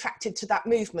is attracted to that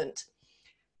movement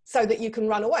so that you can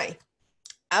run away.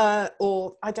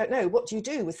 Or I don't know, what do you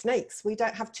do with snakes? We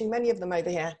don't have too many of them over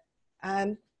here.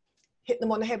 Hit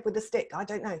them on the head with a stick, I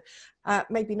don't know,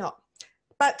 maybe not.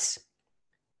 But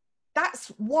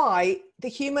that's why the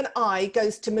human eye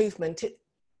goes to movement.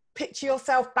 Picture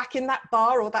yourself back in that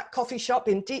bar or that coffee shop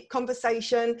in deep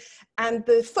conversation, and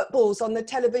the football's on the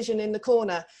television in the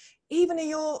corner. Even if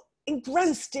you're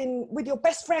engrossed with your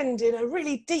best friend in a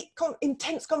really deep,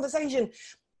 intense conversation,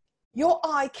 your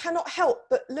eye cannot help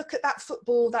but look at that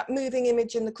football, that moving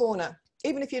image in the corner,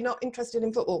 even if you're not interested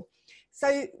in football.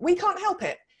 So we can't help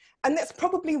it. And that's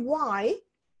probably why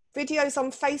videos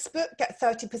on Facebook get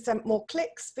 30% more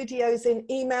clicks, videos in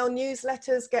email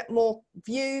newsletters get more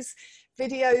views,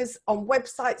 videos on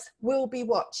websites will be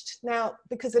watched. Now,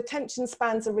 because attention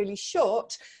spans are really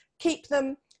short, keep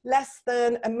them less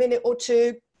than a minute or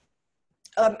two.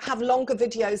 Have longer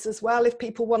videos as well if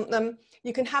people want them.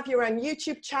 You can have your own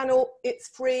YouTube channel. It's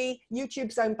free.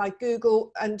 YouTube's owned by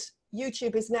Google, and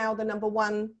YouTube is now the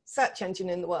 #1 search engine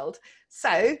in the world.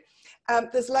 So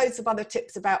there's loads of other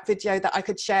tips about video that I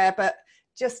could share, but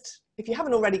just if you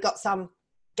haven't already got some,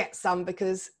 get some,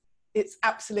 because it's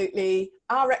absolutely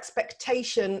our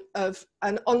expectation of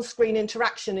an on-screen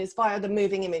interaction is via the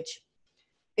moving image.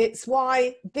 It's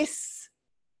why this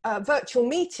virtual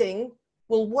meeting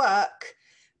will work,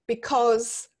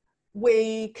 because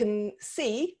we can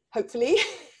see, hopefully,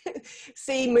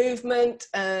 see movement,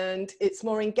 and it's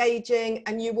more engaging,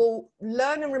 and you will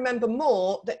learn and remember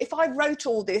more. That if I wrote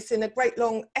all this in a great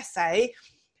long essay,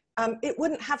 it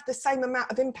wouldn't have the same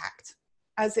amount of impact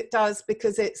as it does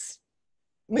because it's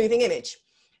moving image.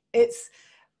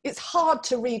 It's hard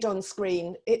to read on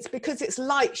screen. It's because it's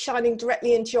light shining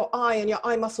directly into your eye and your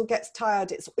eye muscle gets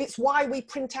tired. It's why we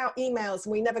print out emails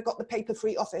and we never got the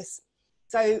paper-free office.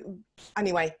 So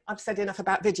anyway, I've said enough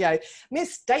about video.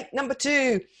 Mistake number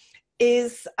 2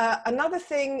 is another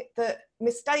thing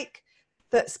mistake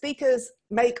that speakers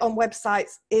make on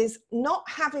websites is not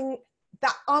having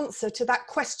that answer to that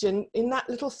question in that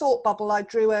little thought bubble I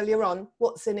drew earlier on.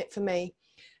 What's in it for me?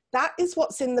 That is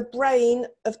what's in the brain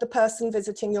of the person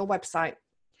visiting your website.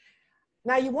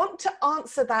 Now you want to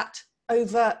answer that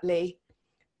overtly,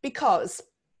 because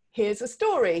here's a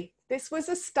story. This was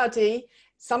a study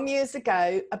some years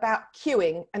ago about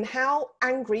queuing and how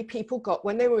angry people got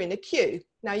when they were in a queue.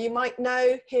 Now you might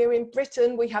know here in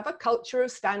Britain, we have a culture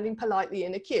of standing politely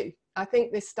in a queue. I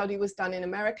think this study was done in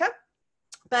America,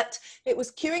 but it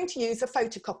was queuing to use a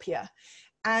photocopier.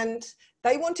 And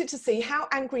they wanted to see how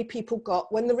angry people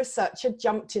got when the researcher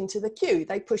jumped into the queue.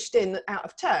 They pushed in out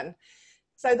of turn.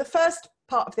 So the first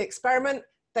part of the experiment,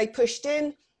 they pushed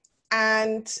in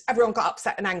and everyone got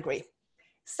upset and angry.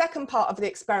 Second part of the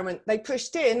experiment, they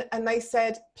pushed in and they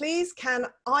said, please can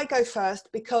I go first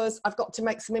because I've got to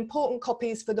make some important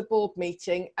copies for the board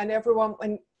meeting. And everyone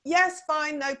went, yes,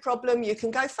 fine, no problem, you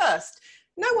can go first.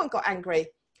 No one got angry.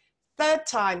 Third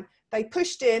time, they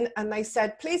pushed in and they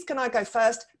said, please can I go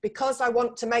first because I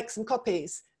want to make some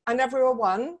copies. And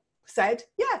everyone said,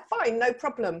 yeah, fine, no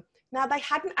problem. Now they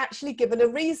hadn't actually given a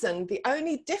reason. The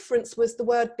only difference was the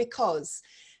word because.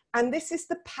 And this is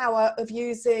the power of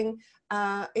using,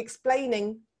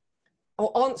 explaining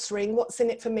or answering what's in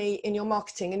it for me in your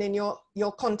marketing and in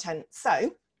your content.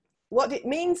 So what it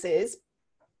means is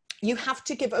you have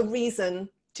to give a reason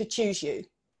to choose you.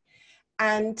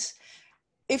 And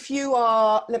if you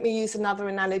are, let me use another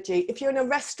analogy. If you're in a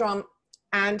restaurant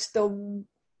and the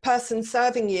person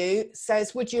serving you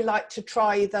says, would you like to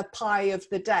try the pie of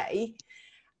the day?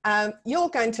 You're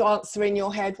going to answer in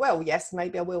your head, well, yes,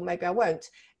 maybe I will, maybe I won't.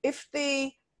 If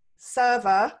the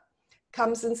server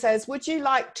comes and says, would you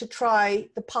like to try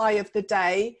the pie of the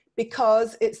day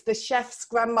because it's the chef's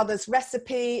grandmother's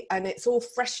recipe and it's all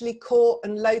freshly caught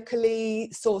and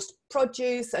locally sourced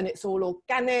produce and it's all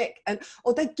organic,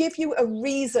 or they give you a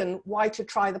reason why to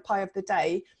try the pie of the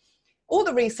day, all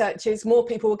the research is more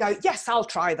people will go, yes, I'll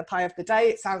try the pie of the day,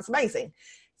 it sounds amazing.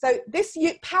 So this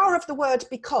power of the word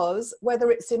because,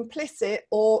 whether it's implicit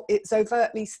or it's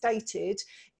overtly stated,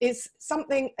 is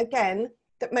something, again,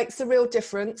 that makes a real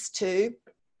difference to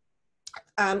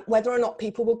whether or not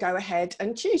people will go ahead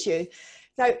and choose you.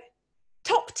 So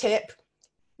top tip,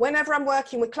 whenever I'm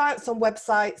working with clients on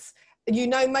websites, you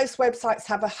know, most websites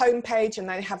have a homepage and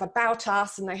they have about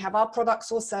us and they have our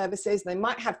products or services. They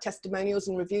might have testimonials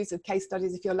and reviews of case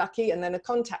studies if you're lucky, and then a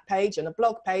contact page and a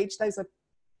blog page. Those are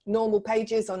normal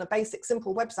pages on a basic,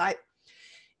 simple website.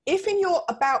 If in your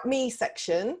About Me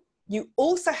section, you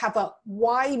also have a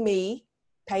Why Me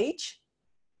page,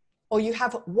 or you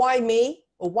have Why Me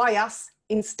or Why Us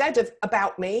instead of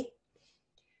About Me,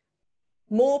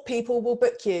 more people will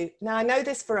book you. Now, I know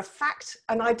this for a fact,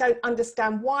 and I don't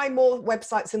understand why more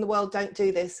websites in the world don't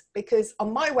do this, because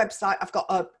on my website, I've got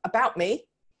a About Me,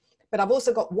 but I've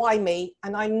also got Why Me,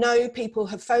 and I know people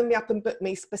have phoned me up and booked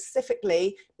me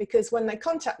specifically because when they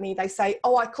contact me, they say,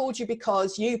 oh, I called you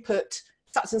because you put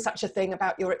such and such a thing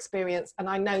about your experience, and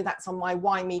I know that's on my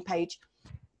Why Me page.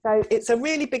 So it's a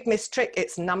really big trick.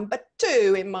 It's number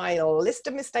 2 in my list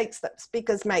of mistakes that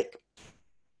speakers make,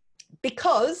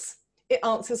 because it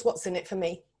answers what's in it for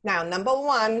me. Now, number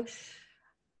 1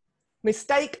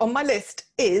 mistake on my list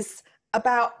is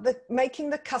about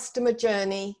making the customer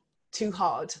journey too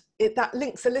hard. That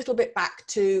links a little bit back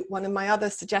to one of my other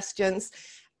suggestions.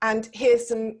 And here's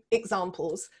some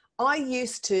examples. I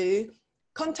used to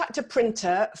contact a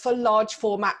printer for large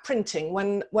format printing.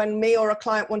 When me or a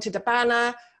client wanted a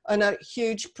banner and a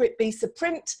huge piece of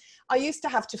print, I used to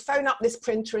have to phone up this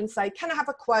printer and say, can I have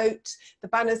a quote? The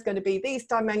banner's going to be these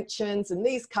dimensions and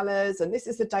these colors, and this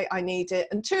is the date I need it.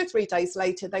 And 2 or 3 days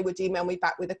later, they would email me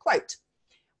back with a quote.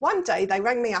 One day they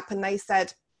rang me up and they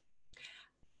said,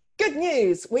 good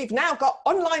news, we've now got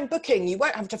online booking. You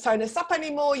won't have to phone us up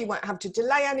anymore. You won't have to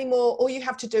delay anymore. All you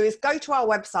have to do is go to our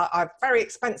website, our very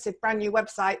expensive brand new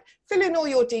website, fill in all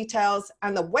your details,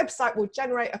 and the website will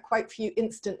generate a quote for you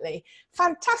instantly.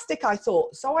 Fantastic, I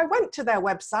thought. So I went to their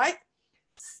website,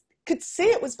 could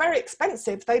see it was very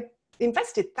expensive. They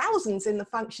invested thousands in the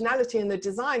functionality and the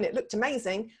design. It looked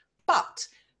amazing. But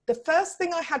the first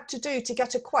thing I had to do to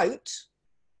get a quote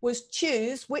was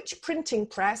choose which printing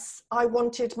press I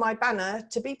wanted my banner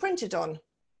to be printed on.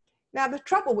 Now, the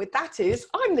trouble with that is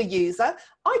I'm the user.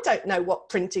 I don't know what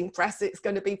printing press it's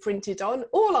going to be printed on.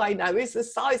 All I know is the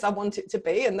size I want it to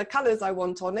be and the colors I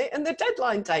want on it and the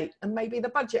deadline date and maybe the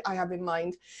budget I have in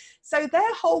mind. So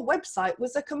their whole website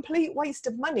was a complete waste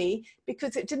of money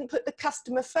because it didn't put the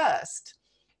customer first.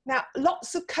 Now,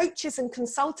 lots of coaches and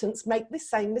consultants make the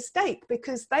same mistake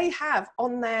because they have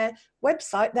on their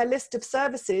website, their list of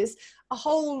services, a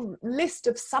whole list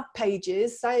of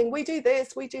sub-pages saying, we do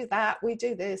this, we do that, we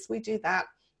do this, we do that.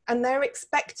 And they're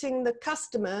expecting the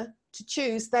customer to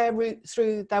choose their route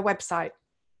through their website.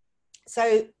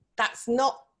 So that's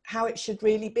not how it should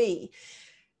really be.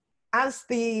 As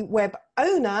the web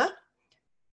owner,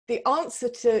 the answer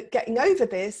to getting over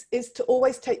this is to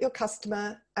always take your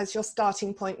customer as your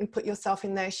starting point and put yourself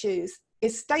in their shoes.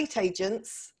 Estate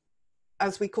agents,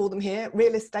 as we call them here,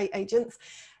 real estate agents,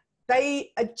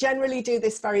 they generally do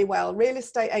this very well. Real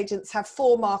estate agents have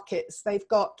 4 markets. They've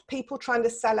got people trying to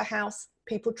sell a house,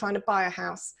 people trying to buy a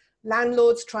house,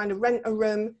 landlords trying to rent a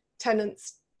room,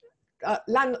 tenants,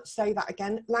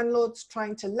 landlords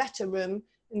trying to let a room,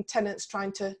 and tenants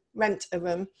trying to rent a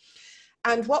room.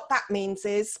 And what that means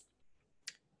is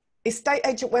estate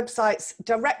agent websites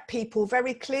direct people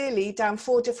very clearly down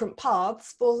 4 different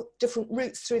paths, 4 different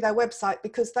routes through their website,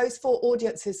 because those 4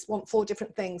 audiences want 4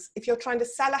 different things. If you're trying to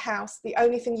sell a house, the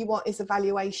only thing you want is a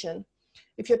valuation.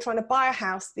 If you're trying to buy a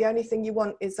house, the only thing you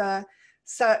want is a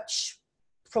search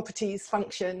properties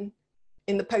function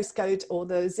in the postcode or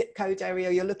the zip code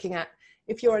area you're looking at.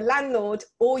 If you're a landlord,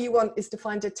 all you want is to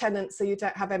find a tenant so you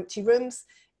don't have empty rooms.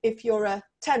 If you're a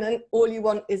tenant, all you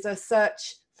want is a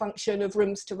search function of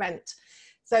rooms to rent.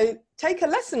 So take a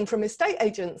lesson from estate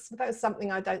agents. That's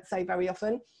something I don't say very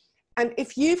often. And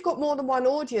if you've got more than one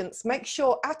audience, make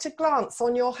sure at a glance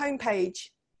on your homepage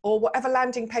or whatever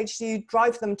landing page you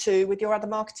drive them to with your other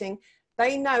marketing,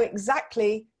 they know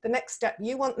exactly the next step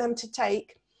you want them to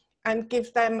take, and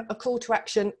give them a call to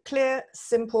action, clear,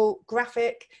 simple,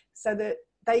 graphic, so that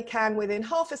they can within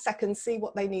half a second see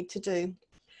what they need to do.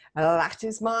 That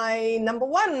is my number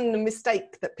 1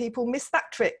 mistake, that people miss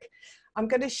that trick. I'm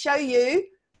going to show you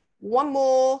one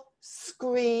more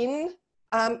screen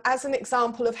as an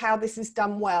example of how this is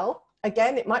done well.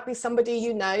 Again, it might be somebody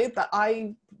you know, but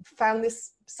I found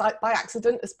this site by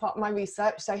accident as part of my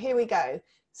research. So here we go.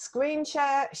 Screen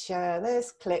share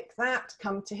this, click that,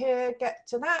 come to here, get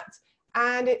to that.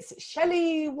 And it's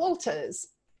Shelley Walters.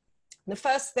 The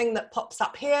first thing that pops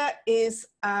up here is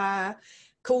a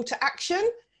call to action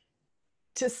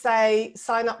to say,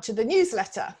 sign up to the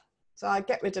newsletter. So I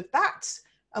get rid of that.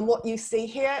 And what you see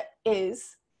here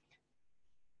is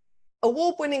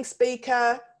award-winning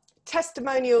speaker,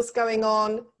 testimonials going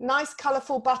on, nice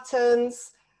colourful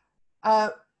buttons,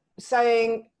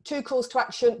 saying 2 calls to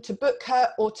action to book her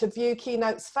or to view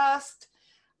keynotes first.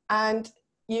 And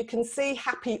you can see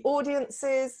happy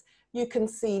audiences, you can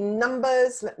see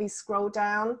numbers, let me scroll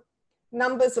down,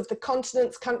 numbers of the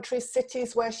continents, countries,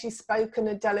 cities where she's spoken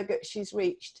and delegates she's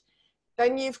reached.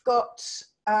 Then you've got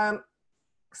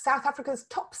South Africa's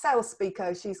top sales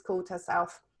speaker, she's called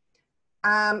herself.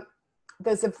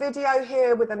 There's a video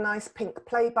here with a nice pink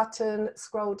play button,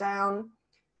 scroll down.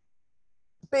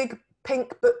 Big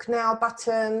pink book now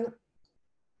button.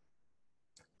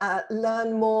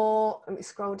 Learn more, let me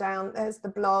scroll down, there's the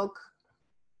blog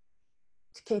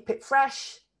to keep it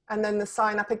fresh. And then the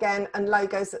sign up again and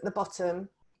logos at the bottom.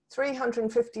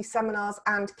 350 seminars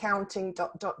and counting, ...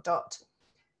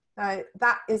 Now,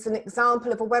 that is an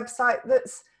example of a website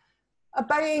that's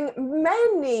obeying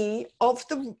many of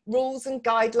the rules and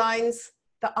guidelines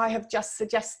that I have just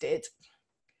suggested.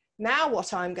 Now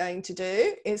what I'm going to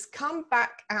do is come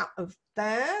back out of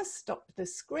there, stop the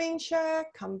screen share,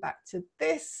 come back to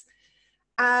this.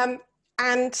 And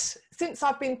since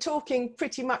I've been talking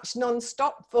pretty much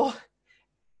non-stop for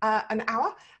an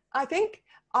hour, I think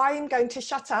I'm going to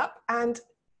shut up and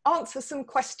answer some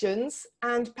questions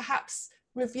and perhaps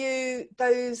review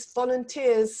those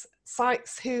volunteers'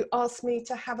 sites who asked me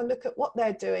to have a look at what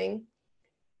they're doing.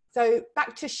 So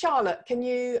back to Charlotte, can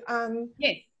you?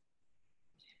 Yes.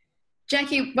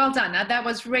 Jackie, well done. That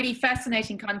was really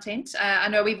fascinating content. I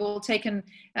know we've all taken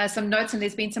some notes and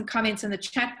there's been some comments in the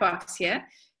chat box here.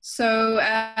 So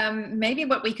maybe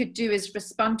what we could do is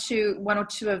respond to 1 or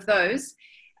 2 of those.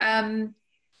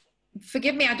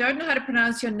 Forgive me, I don't know how to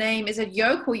pronounce your name. Is it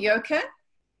Yoke or Yoka?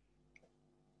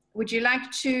 Would you like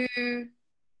to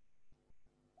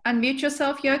unmute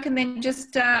yourself, Yoke, and then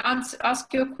just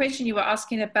ask your question? You were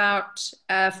asking about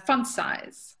font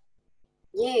size.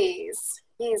 Yes,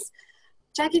 yes.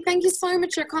 Jackie, thank you so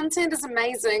much. Your content is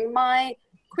amazing. My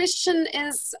question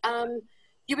is,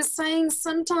 you were saying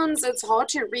sometimes it's hard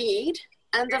to read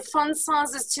and the font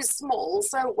size is too small.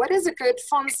 So what is a good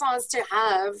font size to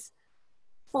have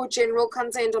for general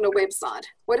content on a website?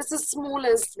 What is the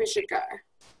smallest we should go?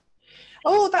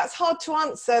 Oh, that's hard to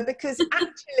answer because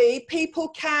actually people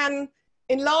can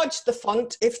enlarge the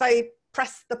font if they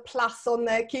press the plus on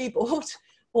their keyboard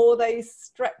or they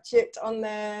stretch it on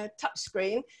their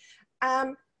touchscreen.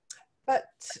 But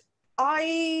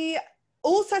I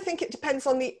also think it depends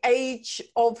on the age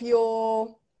of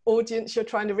your audience you're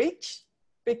trying to reach,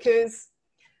 because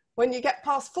when you get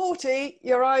past 40,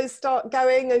 your eyes start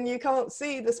going and you can't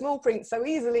see the small print so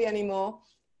easily anymore.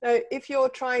 So if you're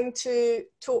trying to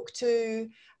talk to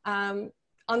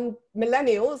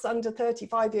millennials under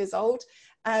 35 years old,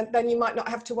 then you might not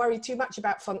have to worry too much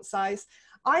about font size.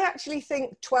 I actually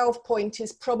think 12 point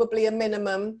is probably a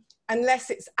minimum, unless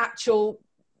it's actual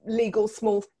legal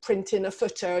small print in a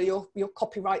footer, your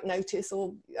copyright notice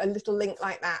or a little link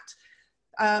like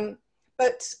that.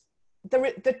 But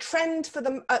the trend for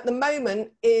them at the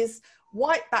moment is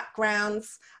white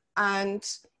backgrounds and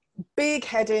big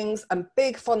headings and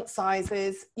big font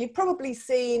sizes. You've probably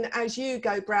seen, as you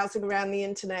go browsing around the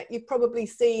internet, you've probably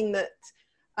seen that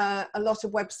a lot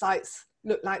of websites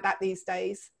look like that these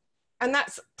days. And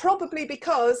that's probably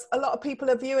because a lot of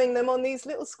people are viewing them on these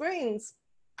little screens.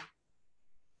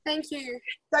 Thank you.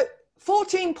 So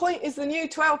 14 point is the new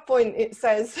 12 point, it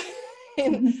says.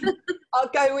 I'll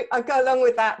go along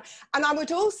with that. And I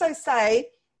would also say,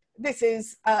 this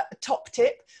is a top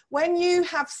tip, when you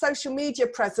have social media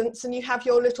presence and you have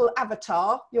your little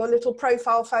avatar, your little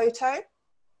profile photo,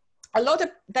 a lot of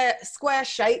they're square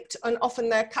shaped and often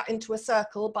they're cut into a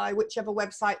circle by whichever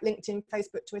website, LinkedIn,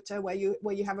 Facebook, Twitter, where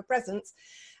you have a presence.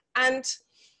 And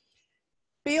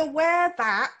be aware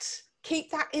that, keep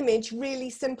that image really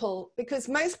simple, because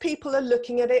most people are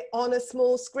looking at it on a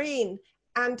small screen.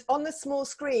 And on the small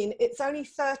screen, it's only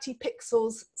 30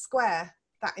 pixels square,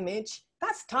 that image.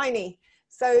 That's tiny.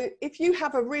 So if you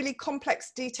have a really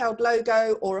complex detailed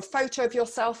logo or a photo of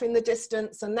yourself in the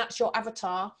distance and that's your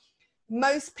avatar,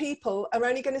 most people are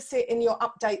only going to see it in your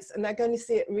updates and they're going to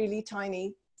see it really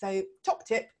tiny. So top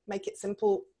tip, make it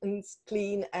simple and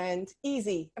clean and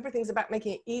easy. Everything's about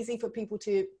making it easy for people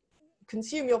to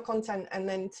consume your content and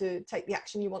then to take the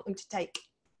action you want them to take.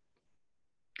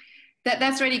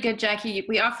 That's really good, Jackie.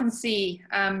 We often see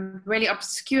really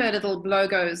obscure little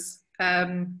logos.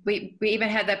 We even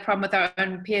had that problem with our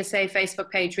own PSA Facebook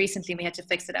page recently. We had to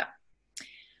fix it up.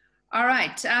 All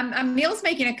right. Emil's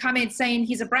making a comment saying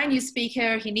he's a brand new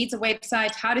speaker. He needs a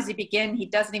website. How does he begin? He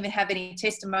doesn't even have any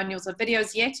testimonials or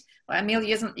videos yet. Well, Emil,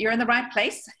 you're in the right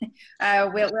place.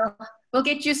 We'll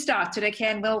get you started, okay?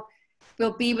 And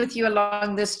we'll be with you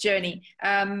along this journey.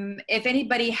 If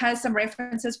anybody has some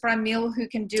references for Emil who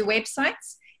can do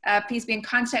websites, please be in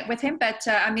contact with him. But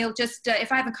Emil, just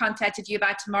if I haven't contacted you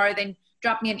by tomorrow, then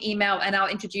drop me an email and I'll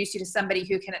introduce you to somebody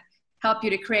who can help you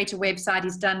to create a website.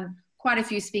 He's done quite a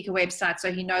few speaker websites,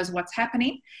 so he knows what's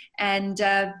happening. And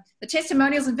the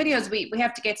testimonials and videos, we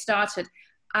have to get started.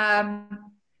 I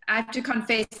have to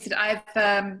confess that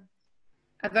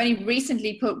I've only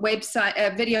recently put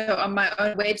video on my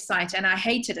own website, and I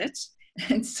hated it.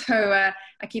 And so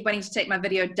I keep wanting to take my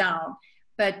video down.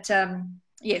 But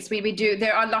yes, we do.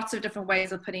 There are lots of different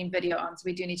ways of putting video on, so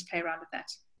we do need to play around with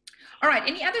that. All right,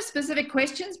 any other specific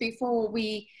questions before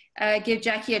we give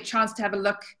Jackie a chance to have a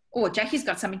look? Oh, Jackie's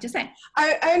got something to say.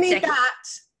 Only Jackie. that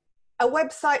a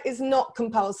website is not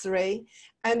compulsory,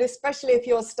 and especially if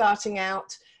you're starting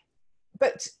out.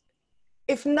 But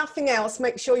if nothing else,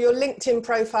 make sure your LinkedIn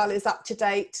profile is up to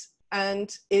date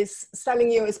and is selling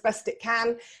you as best it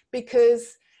can,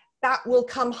 because that will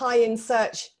come high in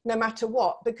search no matter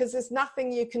what, because there's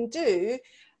nothing you can do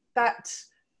that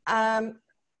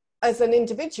as an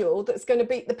individual that's going to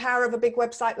beat the power of a big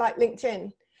website like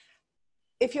LinkedIn.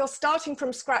 If you're starting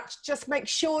from scratch, just make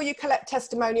sure you collect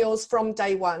testimonials from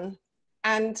day one.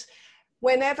 And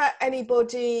whenever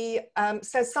anybody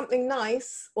says something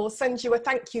nice or sends you a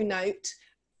thank you note,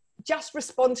 just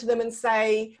respond to them and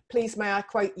say, please may I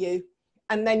quote you?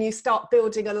 And then you start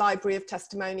building a library of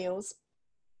testimonials.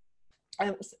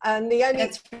 And the only,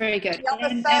 that's very good. The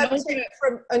other third tip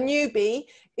from a newbie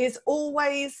is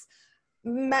always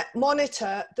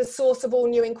monitor the source of all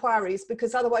new inquiries,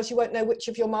 because otherwise you won't know which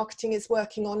of your marketing is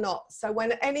working or not. So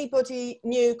when anybody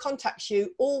new contacts you,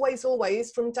 always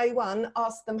from day one,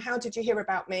 ask them, how did you hear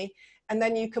about me? And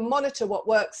then you can monitor what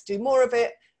works, do more of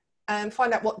it, and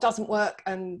find out what doesn't work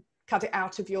and cut it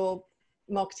out of your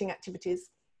marketing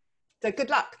activities. So good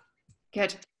luck.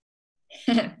 Good.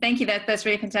 Thank you. That's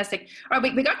really fantastic. All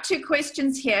right, we got 2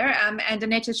 questions here, and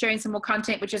Annette is sharing some more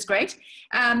content, which is great.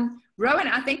 Rowan,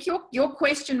 I think your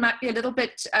question might be a little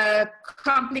bit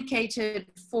complicated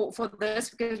for this,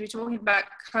 because we're talking about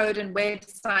code and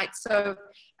websites. So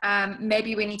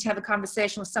maybe we need to have a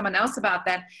conversation with someone else about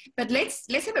that. But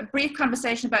let's have a brief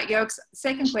conversation about Yoke's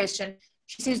second question.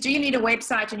 She says, do you need a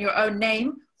website in your own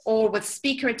name or with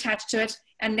speaker attached to it?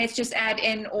 And let's just add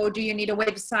in, or do you need a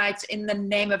website in the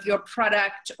name of your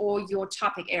product or your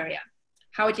topic area?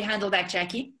 How would you handle that,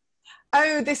 Jackie?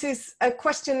 Oh, this is a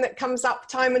question that comes up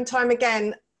time and time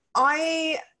again.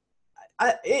 The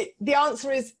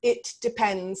answer is it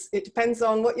depends. It depends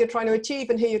on what you're trying to achieve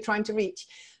and who you're trying to reach.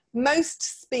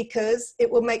 Most speakers,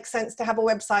 it will make sense to have a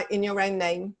website in your own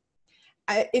name.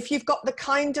 If you've got the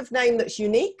kind of name that's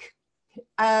unique,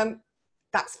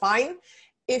 that's fine.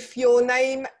 If your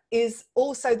name is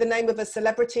also the name of a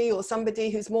celebrity or somebody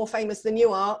who's more famous than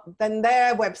you are, then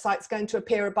their website's going to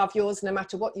appear above yours no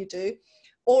matter what you do.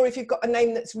 Or if you've got a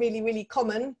name that's really, really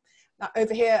common, like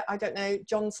over here, I don't know,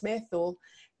 John Smith or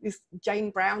this Jane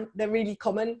Brown, they're really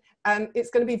common. It's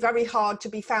going to be very hard to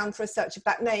be found for a search of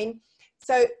that name.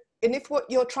 So, and if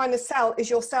what you're trying to sell is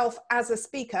yourself as a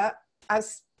speaker,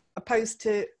 as opposed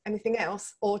to anything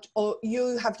else, or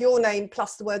you have your name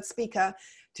plus the word speaker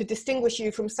to distinguish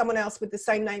you from someone else with the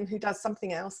same name who does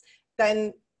something else,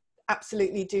 then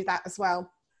absolutely do that as well.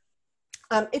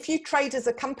 If you trade as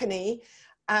a company,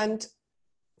 and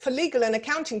for legal and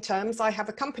accounting terms, I have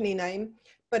a company name,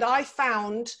 but I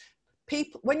found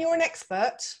people, when you're an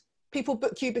expert, people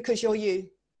book you because you're you.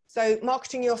 So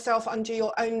marketing yourself under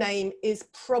your own name is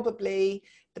probably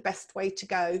the best way to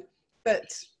go.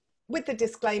 But with the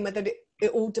disclaimer that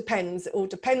it all depends. It all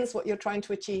depends what you're trying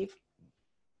to achieve.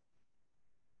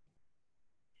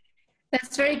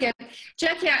 That's very good.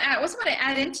 Jackie, I also want to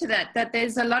add into that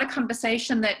there's a lot of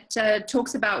conversation that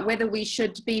talks about whether we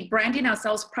should be branding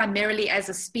ourselves primarily as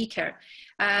a speaker,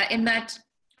 in that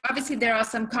obviously there are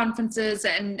some conferences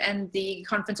and the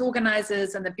conference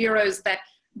organizers and the bureaus that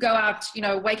go out, you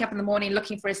know, wake up in the morning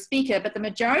looking for a speaker, but the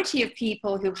majority of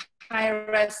people who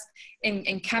hire us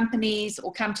in companies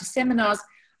or come to seminars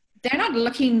they're not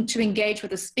looking to engage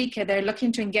with a speaker. They're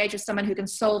looking to engage with someone who can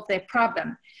solve their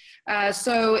problem.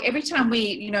 So every time we,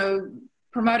 you know,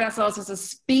 promote ourselves as a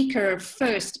speaker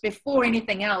first before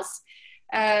anything else,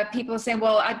 people are saying,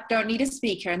 well, I don't need a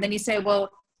speaker. And then you say, well,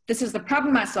 this is the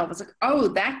problem I solve. It's like, oh,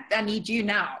 that I need you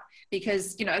now.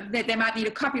 Because, you know, they might need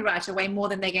a copywriter way more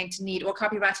than they're going to need, or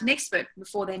copyright an expert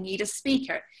before they need a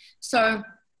speaker. So,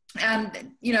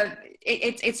 you know,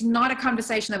 it's not a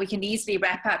conversation that we can easily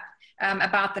wrap up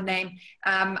about the name.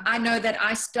 I know that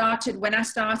when I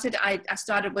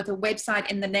started with a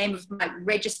website in the name of my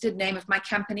registered name of my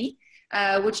company,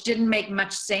 which didn't make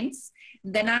much sense.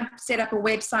 Then I set up a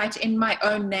website in my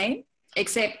own name,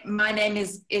 except my name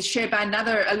is shared by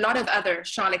a lot of other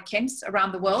Charlotte Kemps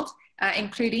around the world,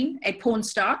 including a porn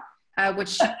star,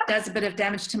 which does a bit of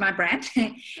damage to my brand.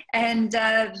 And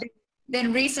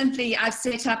then recently I've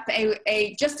set up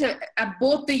I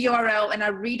bought the URL and I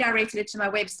redirected it to my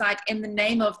website in the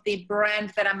name of the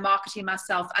brand that I'm marketing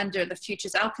myself under, The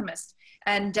Future's Alchemist.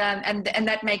 And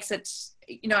that makes it,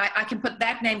 you know, I can put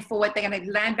that name forward. They're going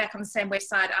to land back on the same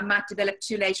website. I might develop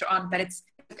two later on, but it's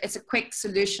a quick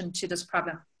solution to this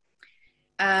problem.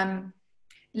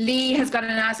 Lee has got a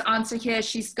nice answer here.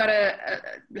 She's got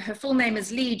her full name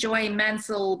is Lee Joy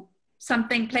Mansell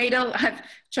something Playdel. I've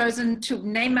chosen to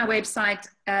name my website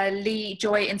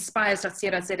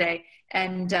leejoyinspires.co.za,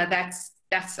 and that's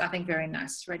I think very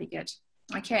nice, really good.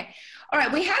 Okay, all right,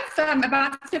 we have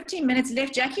about 15 minutes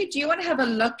left. Jackie, do you want to have a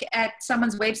look at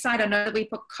someone's website? I know that we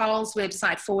put Carl's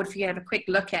website forward for you to have a quick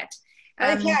look at.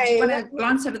 Okay, do you want to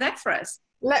glance over that for us?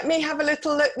 Let me have a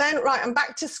little look then. Right, I'm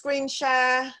back to screen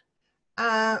share.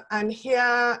 And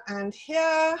here and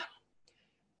here.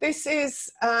 This is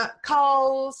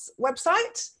Carl's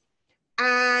website,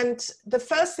 and the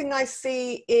first thing I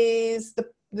see is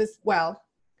this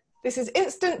is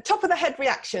instant top of the head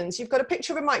reactions. You've got a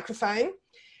picture of a microphone.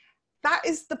 That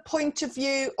is the point of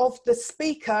view of the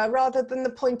speaker rather than the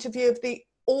point of view of the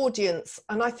audience,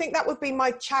 and I think that would be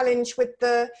my challenge with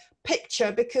the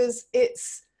picture, because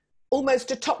it's almost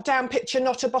a top-down picture,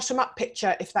 not a bottom-up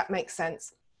picture, if that makes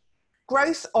sense.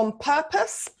 Growth on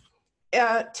purpose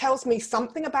tells me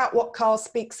something about what Carl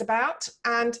speaks about.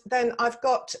 And then I've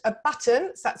got a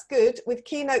button, so that's good, with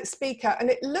keynote speaker. And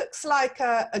it looks like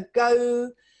a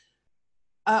go.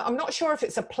 I'm not sure if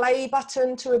it's a play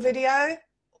button to a video.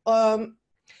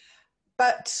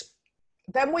 But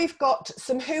then we've got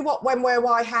some who, what, when, where,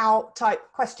 why, how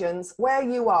type questions, where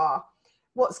you are.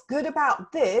 What's good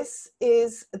about this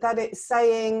is that it's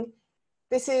saying,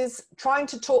 this is trying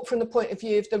to talk from the point of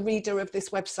view of the reader of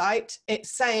this website.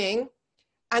 It's saying,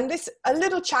 and this, a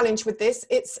little challenge with this,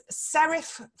 it's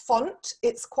serif font,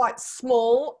 it's quite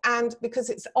small, and because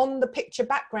it's on the picture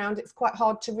background, it's quite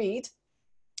hard to read,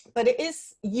 but it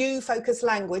is you-focused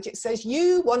language. It says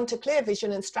you want a clear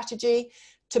vision and strategy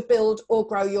to build or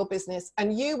grow your business,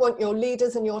 and you want your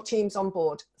leaders and your teams on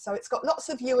board. So it's got lots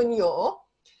of you and your.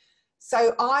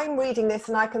 So I'm reading this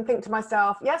and I can think to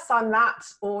myself, yes, I'm that,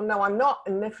 or no, I'm not.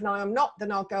 And if no, I'm not,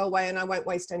 then I'll go away and I won't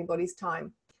waste anybody's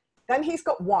time. Then he's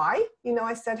got why. You know,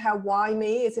 I said how why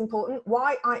me is important,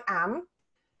 why I am.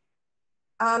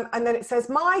 And then it says,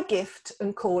 my gift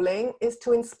and calling is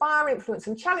to inspire, influence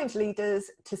and challenge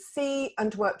leaders to see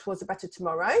and work towards a better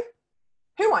tomorrow.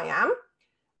 Who I am,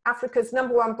 Africa's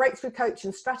 #1 breakthrough coach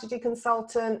and strategy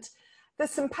consultant. There's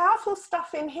some powerful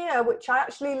stuff in here which I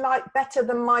actually like better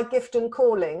than my gift and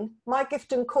calling. My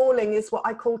gift and calling is what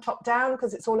I call top down,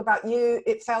 because it's all about you.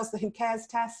 It fails the who cares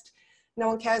test. No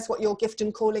one cares what your gift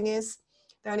and calling is.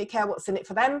 They only care what's in it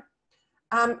for them.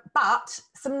 But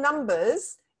some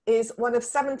numbers is one of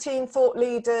 17 thought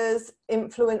leaders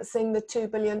influencing the $2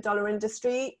 billion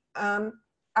industry.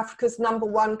 Africa's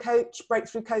 #1 coach,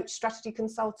 breakthrough coach, strategy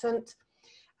consultant.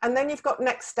 And then you've got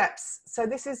next steps. So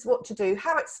this is what to do,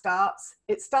 how it starts.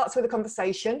 It starts with a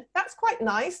conversation. That's quite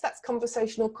nice. That's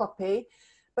conversational copy.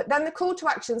 But then the call to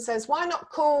action says, why not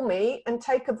call me and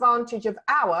take advantage of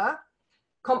our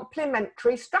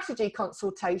complimentary strategy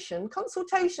consultation.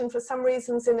 Consultation for some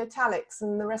reason's in italics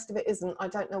and the rest of it isn't. I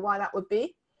don't know why that would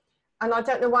be. And I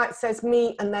don't know why it says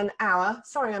me and then our.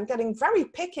 Sorry, I'm getting very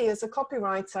picky as a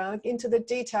copywriter into the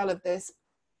detail of this.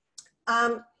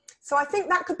 So I think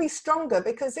that could be stronger,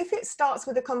 because if it starts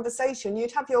with a conversation,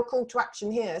 you'd have your call to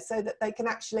action here so that they can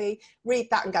actually read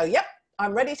that and go, yep,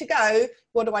 I'm ready to go.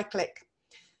 What do I click?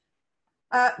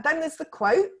 Then there's the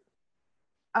quote.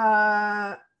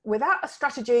 Without a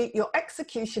strategy, your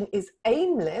execution is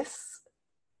aimless.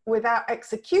 Without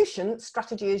execution,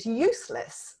 strategy is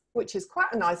useless, which is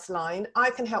quite a nice line. I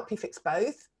can help you fix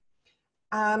both.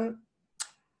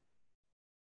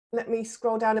 Let me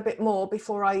scroll down a bit more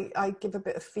before I give a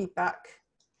bit of feedback.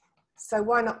 So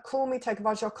why not call me, take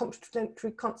advantage of our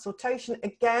complimentary consultation.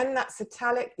 Again, that's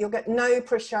italic. You'll get no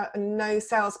pressure and no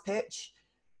sales pitch,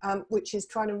 which is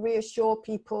trying to reassure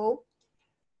people.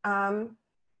 I'm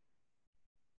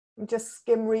just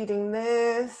skim reading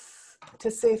this to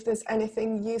see if there's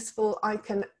anything useful I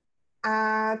can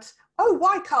add. Oh,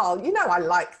 why Carl? You know I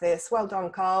like this. Well done,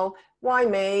 Carl. Why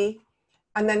me?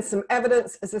 And then some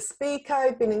evidence as a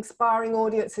speaker, been inspiring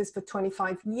audiences for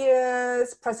 25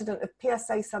 years, president of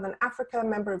PSA Southern Africa,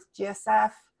 member of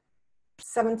GSF,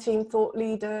 17 thought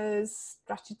leaders,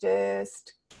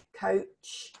 strategist,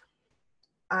 coach.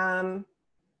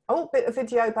 Oh, bit of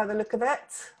video by the look of it.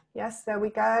 Yes, there we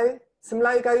go. Some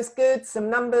logos good, some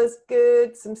numbers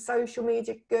good, some social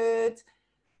media good,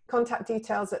 contact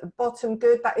details at the bottom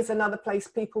good. That is another place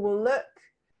people will look.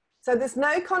 So there's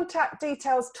no contact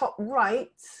details top right.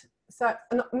 So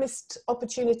a missed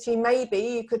opportunity, maybe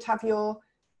you could have your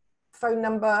phone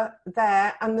number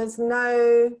there, and there's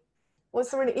no, was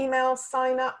there an email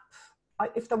sign up?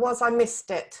 If there was, I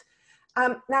missed it.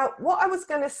 Now, what I was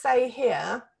going to say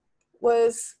here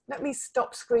was, let me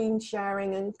stop screen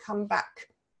sharing and come back.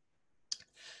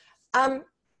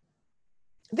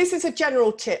 This is a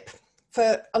general tip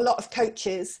for a lot of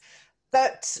coaches,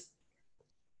 that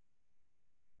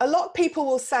a lot of people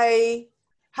will say,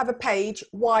 have a page,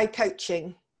 why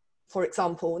coaching, for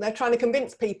example. They're trying to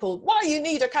convince people why you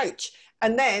need a coach,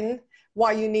 and then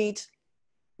why you need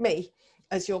me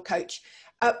as your coach.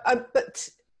 But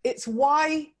it's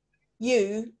why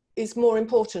you is more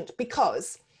important,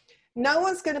 because no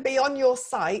one's going to be on your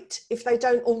site if they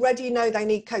don't already know they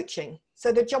need coaching.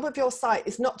 So the job of your site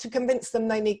is not to convince them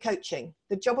they need coaching.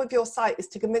 The job of your site is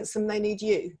to convince them they need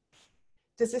you.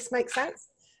 Does this make sense?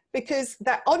 Because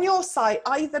they're on your site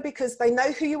either because they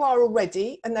know who you are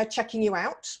already and they're checking you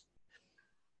out,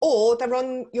 or they're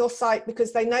on your site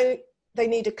because they know they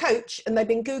need a coach and they've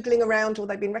been Googling around, or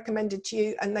they've been recommended to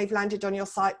you and they've landed on your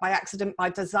site by accident, by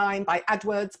design, by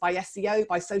AdWords, by SEO,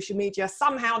 by social media.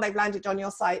 Somehow they've landed on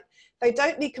your site. They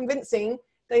don't need convincing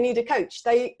they need a coach.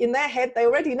 They, in their head, they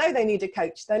already know they need a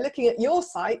coach. They're looking at your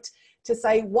site to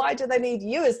say, why do they need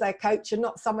you as their coach and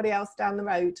not somebody else down the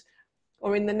road,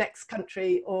 or in the next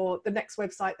country, or the next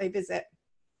website they visit?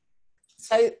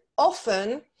 So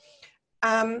often,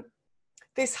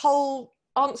 this whole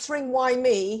answering why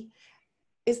me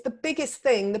is the biggest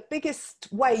thing, the biggest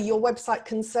way your website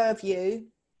can serve you,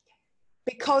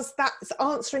 because that's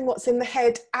answering what's in the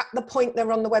head at the point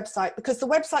they're on the website, because the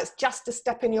website's just a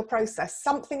step in your process.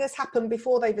 Something has happened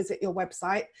before they visit your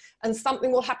website, and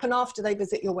something will happen after they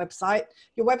visit your website.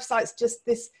 Your website's just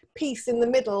this piece in the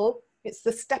middle. It's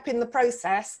the step in the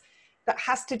process that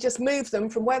has to just move them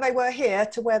from where they were here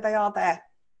to where they are there.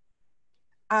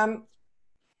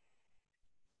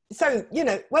 So, you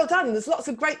know, well done. There's lots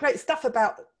of great stuff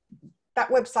about that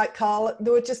website, Carl.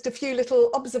 There were just a few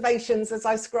little observations as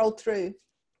I scrolled through.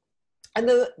 And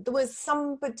there was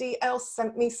somebody else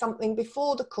sent me something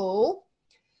before the call.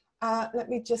 Let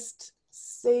me just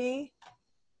see.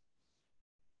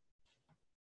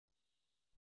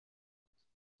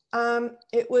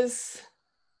 It was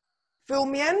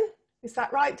Vilmien, is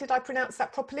that right? Did I pronounce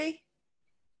that properly?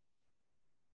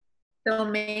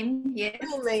 Vilmien, yes.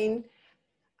 Vilmien.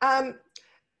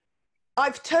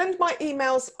 I've turned my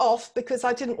emails off because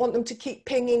I didn't want them to keep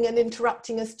pinging and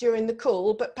interrupting us during the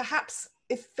call, but perhaps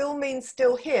if Vilmien's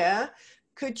still here,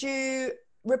 could you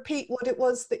repeat what it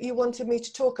was that you wanted me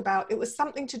to talk about? It was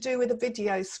something to do with a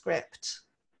video script.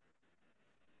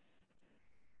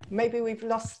 Maybe we've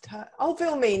lost her. Oh,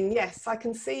 Vilmien, yes, I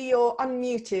can see you're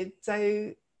unmuted.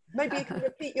 So maybe you can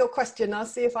repeat your question. I'll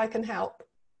see if I can help.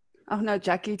 Oh no,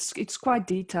 Jackie, it's quite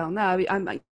detailed. No,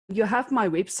 you have my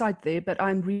website there, but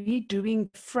I'm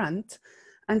redoing front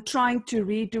and trying to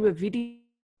redo a video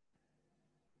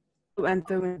and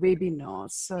the webinar.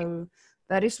 So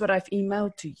that is what I've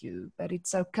emailed to you, but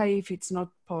it's okay if it's not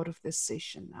part of this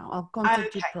session now. I'll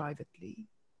contact you privately.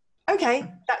 Okay,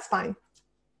 that's fine.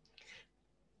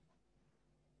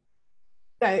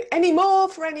 So any more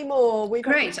for any more?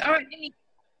 Great. All right.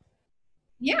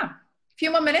 Yeah. A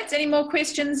few more minutes. Any more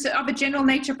questions of a general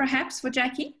nature, perhaps, for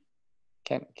Jackie?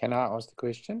 Can I ask the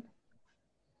question?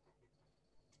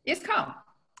 Yes, Carl.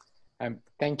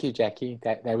 Thank you, Jackie.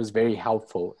 That was very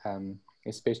helpful,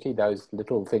 especially those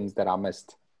little things that I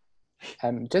missed.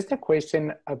 Just a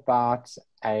question about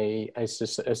a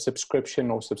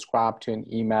subscription or subscribe to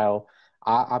an email.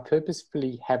 I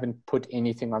purposefully haven't put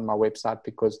anything on my website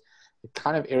because it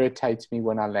kind of irritates me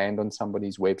when I land on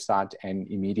somebody's website and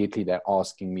immediately they're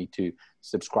asking me to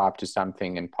subscribe to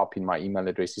something and pop in my email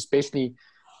address, especially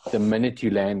the minute you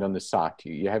land on the site.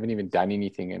 You haven't even done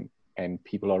anything and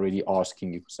people are already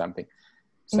asking you for something.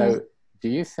 So do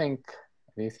you think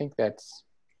that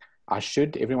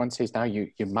everyone says now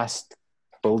you must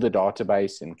build a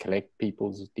database and collect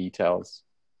people's details?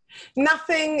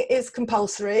 Nothing is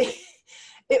compulsory.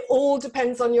 It all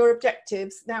depends on your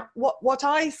objectives. Now, what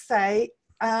I say,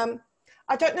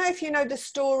 I don't know if you know the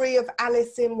story of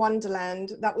Alice in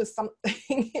Wonderland. That was something,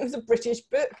 it was a British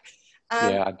book.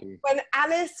 Yeah, I do. When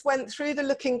Alice went through the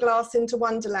looking glass into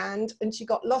Wonderland and she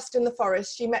got lost in the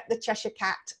forest, she met the Cheshire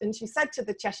Cat, and she said to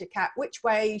the Cheshire Cat, "Which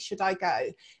way should I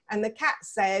go?" And the cat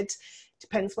said,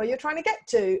 "Depends where you're trying to get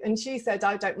to." And she said,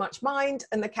 "I don't much mind."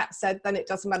 And the cat said, "Then it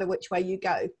doesn't matter which way you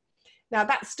go." Now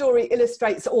that story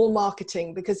illustrates all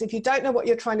marketing, because if you don't know what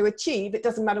you're trying to achieve, it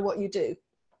doesn't matter what you do.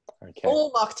 Okay.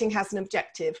 All marketing has an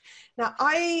objective. Now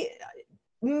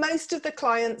most of the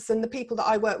clients and the people that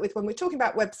I work with, when we're talking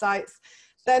about websites,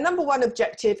 their number one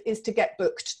objective is to get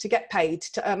booked, to get paid,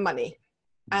 to earn money.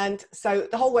 And so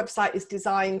the whole website is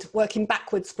designed working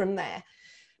backwards from there.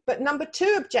 But number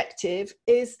two objective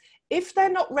is, if they're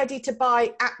not ready to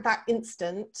buy at that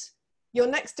instant, your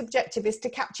next objective is to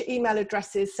capture email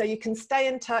addresses so you can stay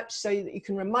in touch, so that you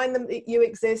can remind them that you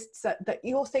exist, so that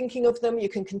you're thinking of them, you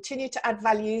can continue to add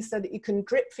value, so that you can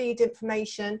drip feed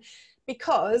information,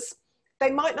 because they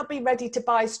might not be ready to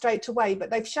buy straight away, but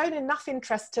they've shown enough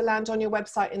interest to land on your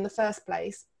website in the first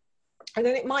place. And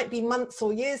then it might be months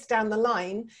or years down the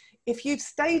line. If you've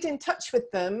stayed in touch with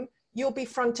them, you'll be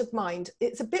front of mind.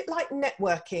 It's a bit like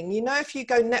networking. You know, if you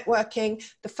go networking,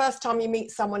 the first time you meet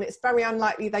someone, it's very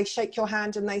unlikely they shake your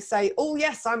hand and they say, "Oh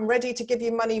yes, I'm ready to give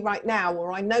you money right now,"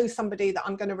 or "I know somebody that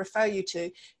I'm going to refer you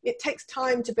to." It takes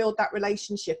time to build that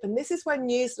relationship. And this is where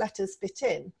newsletters fit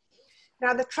in.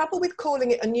 Now, the trouble with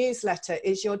calling it a newsletter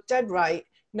is, you're dead right,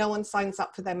 no one signs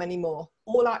up for them anymore.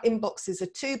 All our inboxes are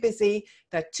too busy,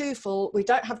 they're too full. We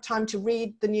don't have time to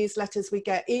read the newsletters we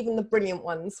get, even the brilliant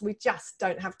ones. We just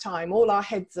don't have time. All our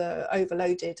heads are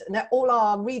overloaded, and all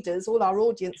our readers, all our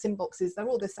audience inboxes, they're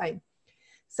all the same.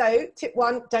 So tip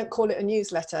one, don't call it a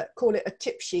newsletter. Call it a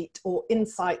tip sheet, or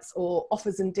insights, or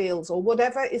offers and deals, or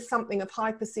whatever is something of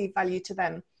high perceived value to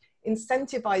them.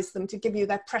 Incentivize them to give you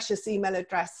their precious email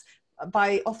address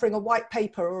by offering a white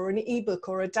paper or an ebook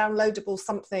or a downloadable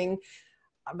something,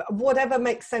 whatever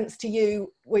makes sense to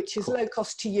you, which is low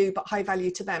cost to you but high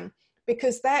value to them,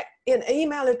 because an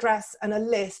email address and a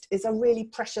list is a really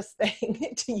precious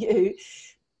thing to you,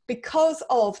 because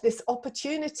of this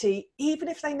opportunity. Even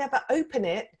if they never open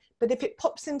it, but if it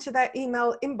pops into their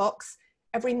email inbox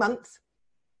every month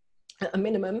at a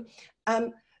minimum,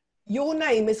 your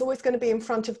name is always going to be in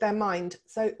front of their mind.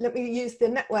 So let me use the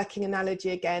networking analogy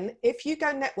again. If you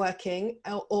go networking,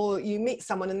 or you meet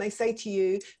someone and they say to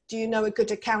you, "Do you know a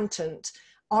good accountant?"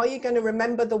 Are you going to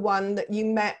remember the one that you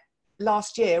met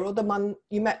last year, or the one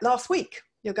you met last week?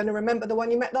 You're going to remember the one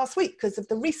you met last week because of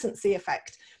the recency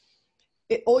effect.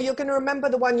 Or you're going to remember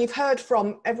the one you've heard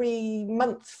from every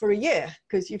month for a year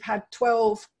because you've had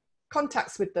 12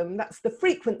 contacts with them. That's the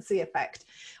frequency effect.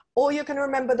 Or you're going to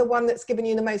remember the one that's given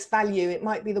you the most value. It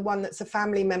might be the one that's a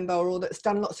family member, or that's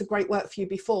done lots of great work for you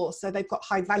before, so they've got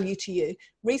high value to you.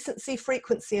 Recency,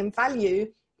 frequency, and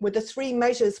value were the three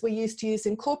measures we used to use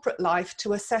in corporate life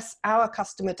to assess our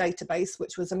customer database,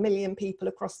 which was 1 million people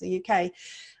across the UK.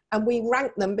 And we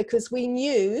ranked them because we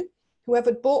knew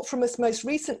whoever bought from us most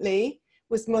recently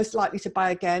was most likely to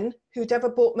buy again, who'd ever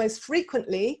bought most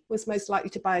frequently was most likely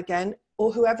to buy again,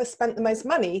 or whoever spent the most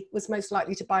money was most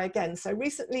likely to buy again. So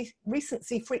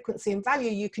recency, frequency, and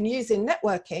value you can use in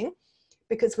networking,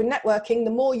 because with networking, the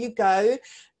more you go,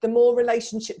 the more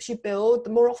relationships you build,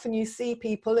 the more often you see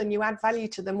people and you add value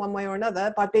to them one way or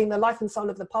another by being the life and soul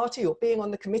of the party, or being on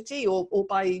the committee, or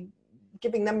by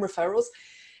giving them referrals.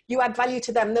 You add value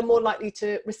to them, they're more likely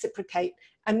to reciprocate.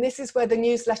 And this is where the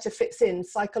newsletter fits in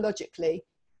psychologically,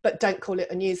 but don't call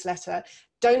it a newsletter.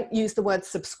 Don't use the word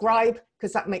subscribe,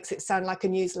 because that makes it sound like a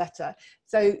newsletter.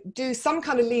 So do some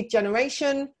kind of lead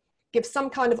generation, give some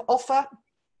kind of offer,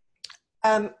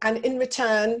 and in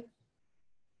return,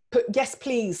 put "yes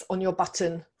please" on your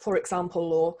button, for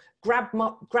example, or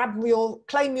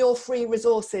claim your free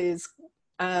resources,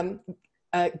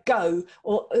 go,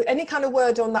 or any kind of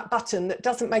word on that button that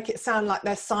doesn't make it sound like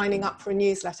they're signing up for a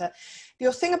newsletter.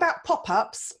 Your thing about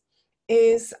pop-ups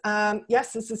is,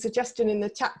 yes, there's a suggestion in the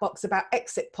chat box about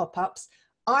exit pop-ups.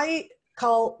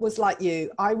 Carl, was like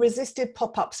you. I resisted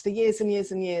pop-ups for years and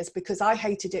years and years because I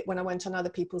hated it when I went on other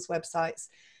people's websites.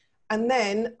 And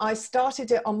then I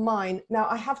started it on mine. Now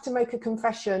I have to make a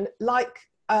confession, like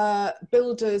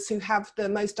builders who have the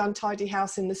most untidy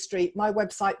house in the street, my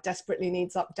website desperately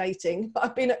needs updating, but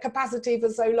I've been at capacity for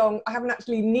so long, I haven't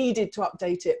actually needed to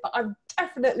update it, but I've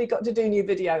definitely got to do new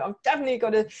video. I've definitely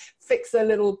got to fix a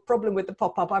little problem with the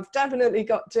pop-up. I've definitely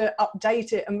got to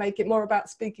update it and make it more about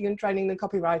speaking and training than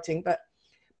copywriting. But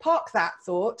park that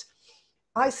thought.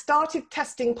 I started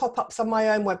testing pop-ups on my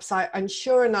own website, and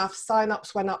sure enough,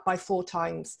 sign-ups went up by 4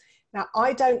 times. Now,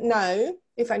 I don't know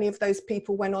if any of those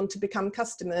people went on to become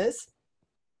customers,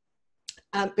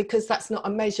 because that's not a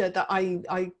measure that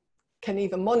I can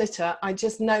even monitor. I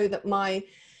just know that my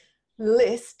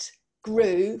list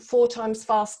grew 4 times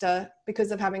faster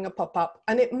because of having a pop-up.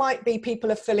 And it might be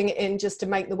people are filling it in just to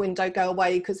make the window go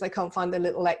away because they can't find the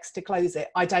little X to close it.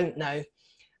 I don't know.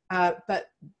 But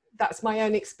that's my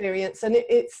own experience. And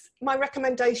it's my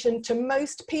recommendation to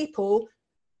most people,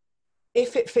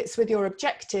 if it fits with your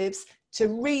objectives, to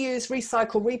reuse,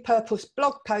 recycle, repurpose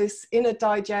blog posts in a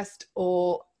digest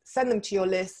or send them to your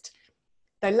list.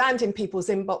 They land in people's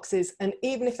inboxes, and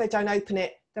even if they don't open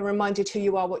it, they're reminded who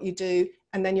you are, what you do,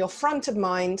 and then you're front of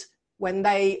mind when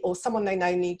they or someone they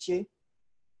know needs you.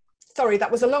 Sorry,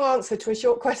 that was a long answer to a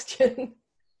short question.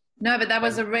 No, but that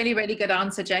was a really, really good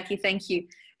answer, Jackie. Thank you.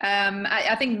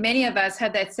 I think many of us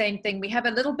had that same thing. We have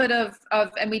a little bit of,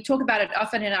 and we talk about it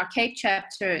often in our Cape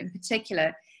chapter in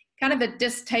particular, kind of a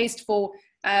distaste for,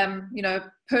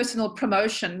 personal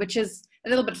promotion, which is a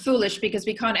little bit foolish because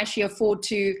we can't actually afford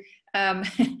to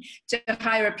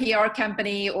hire a PR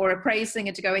company or a praise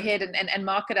singer to go ahead and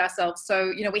market ourselves.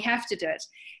 So, we have to do it.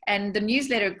 And the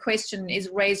newsletter question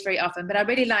is raised very often, but I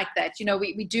really like that.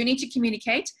 We do need to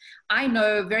communicate. I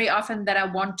know very often that I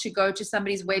want to go to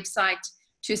somebody's website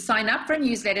to sign up for a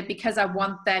newsletter because I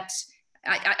want that,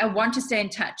 I want to stay in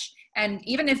touch. And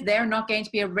even if they're not going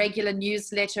to be a regular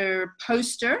newsletter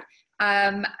poster,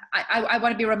 I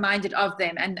want to be reminded of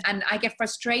them. And I get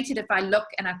frustrated if I look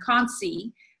and I can't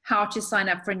see how to sign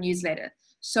up for a newsletter.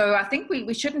 So I think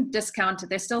we shouldn't discount it.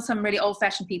 There's still some really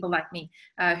old-fashioned people like me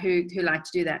who like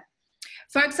to do that.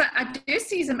 Folks, I do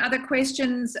see some other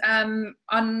questions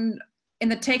in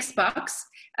the text box,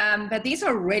 but these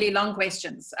are really long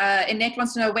questions. Annette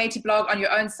wants to know where to blog on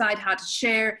your own site, how to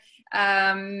share.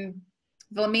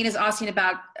 Vilmina's asking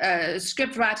about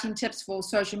script writing tips for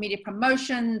social media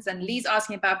promotions, and Lee's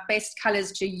asking about best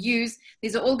colors to use.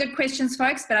 These are all good questions,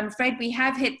 folks, but I'm afraid we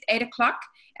have hit 8 o'clock,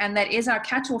 and that is our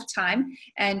cutoff time,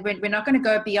 and we're not going to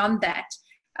go beyond that.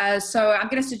 So I'm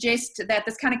going to suggest that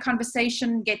this kind of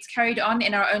conversation gets carried on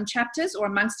in our own chapters or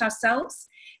amongst ourselves,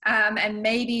 and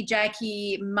maybe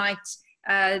Jackie might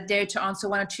dare to answer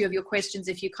 1 or 2 of your questions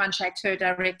if you contact her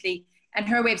directly. And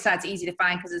her website's easy to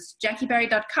find because it's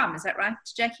jackiebarrie.com. Is that right?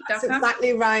 Jackie.com? That's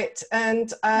exactly right.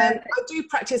 And I do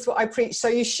practice what I preach. So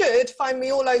you should find me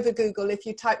all over Google if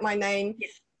you type my name,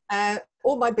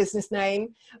 or my business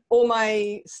name, or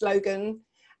my slogan.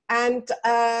 And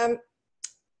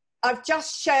I've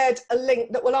just shared a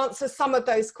link that will answer some of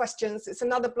those questions. It's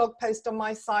another blog post on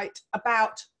my site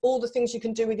about all the things you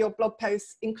can do with your blog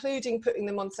posts, including putting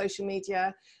them on social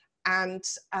media and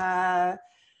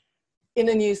in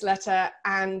a newsletter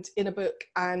and in a book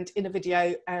and in a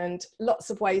video, and lots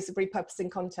of ways of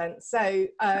repurposing content. So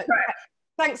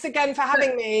thanks again for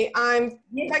having me.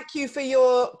 Thank you for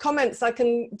your comments. I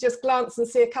can just glance and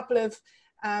see a couple of,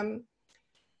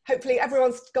 hopefully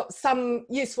everyone's got some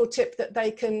useful tip that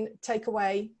they can take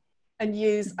away and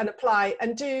use and apply.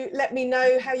 And do let me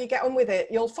know how you get on with it.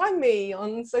 You'll find me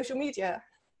on social media.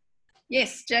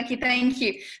 Yes, Jackie, thank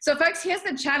you. So folks, here's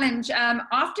the challenge.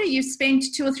 After you've spent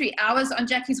 2 or 3 hours on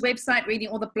Jackie's website reading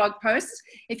all the blog posts,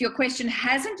 if your question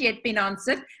hasn't yet been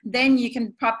answered, then you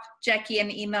can pop Jackie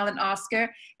an email and ask her.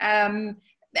 And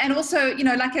also,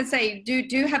 like I say,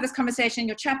 do have this conversation in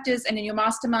your chapters and in your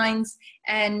masterminds,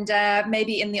 and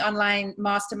maybe in the online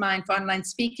mastermind for online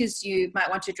speakers, you might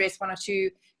want to address 1 or 2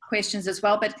 questions as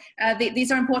well. But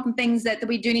these are important things that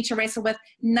we do need to wrestle with.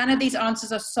 None of these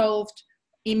answers are solved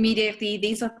immediately.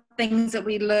 These are things that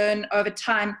we learn over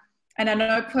time. And I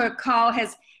know poor Carl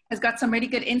has got some really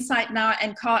good insight now.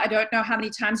 And Carl, I don't know how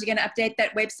many times you're going to update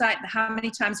that website and how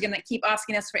many times you're going to keep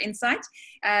asking us for insight.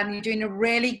 You're doing a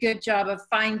really good job of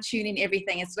fine-tuning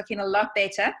everything. It's looking a lot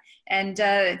better. And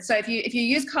so if you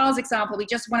use Carl's example, we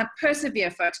just want to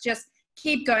persevere, folks. Just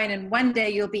keep going, and one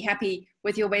day you'll be happy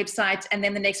with your website, and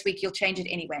then the next week you'll change it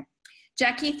anyway.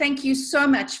 Jackie, thank you so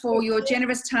much for your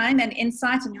generous time and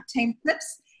insight and your 10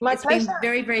 tips. It's been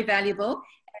very, very valuable.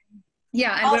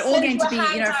 Yeah, and we're all going to be,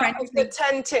 the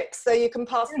 10 tips so you can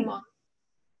pass them on.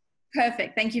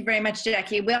 Perfect. Thank you very much,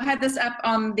 Jackie. We'll have this up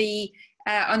on the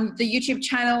YouTube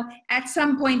channel at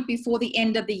some point before the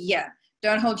end of the year.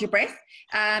 don't hold your breath.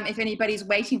 If anybody's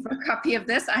waiting for a copy of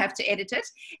this, I have to edit it.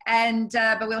 And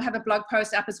but we'll have a blog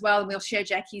post up as well, and we'll share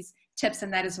Jackie's tips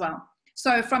in that as well.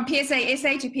 So from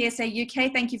PSASA to PSA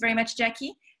UK, thank you very much,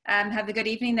 Jackie. Have a good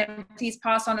evening. Then please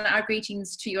pass on our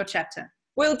greetings to your chapter.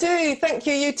 Will do. Thank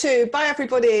you, you too. Bye,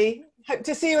 everybody. Hope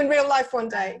to see you in real life one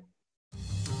day.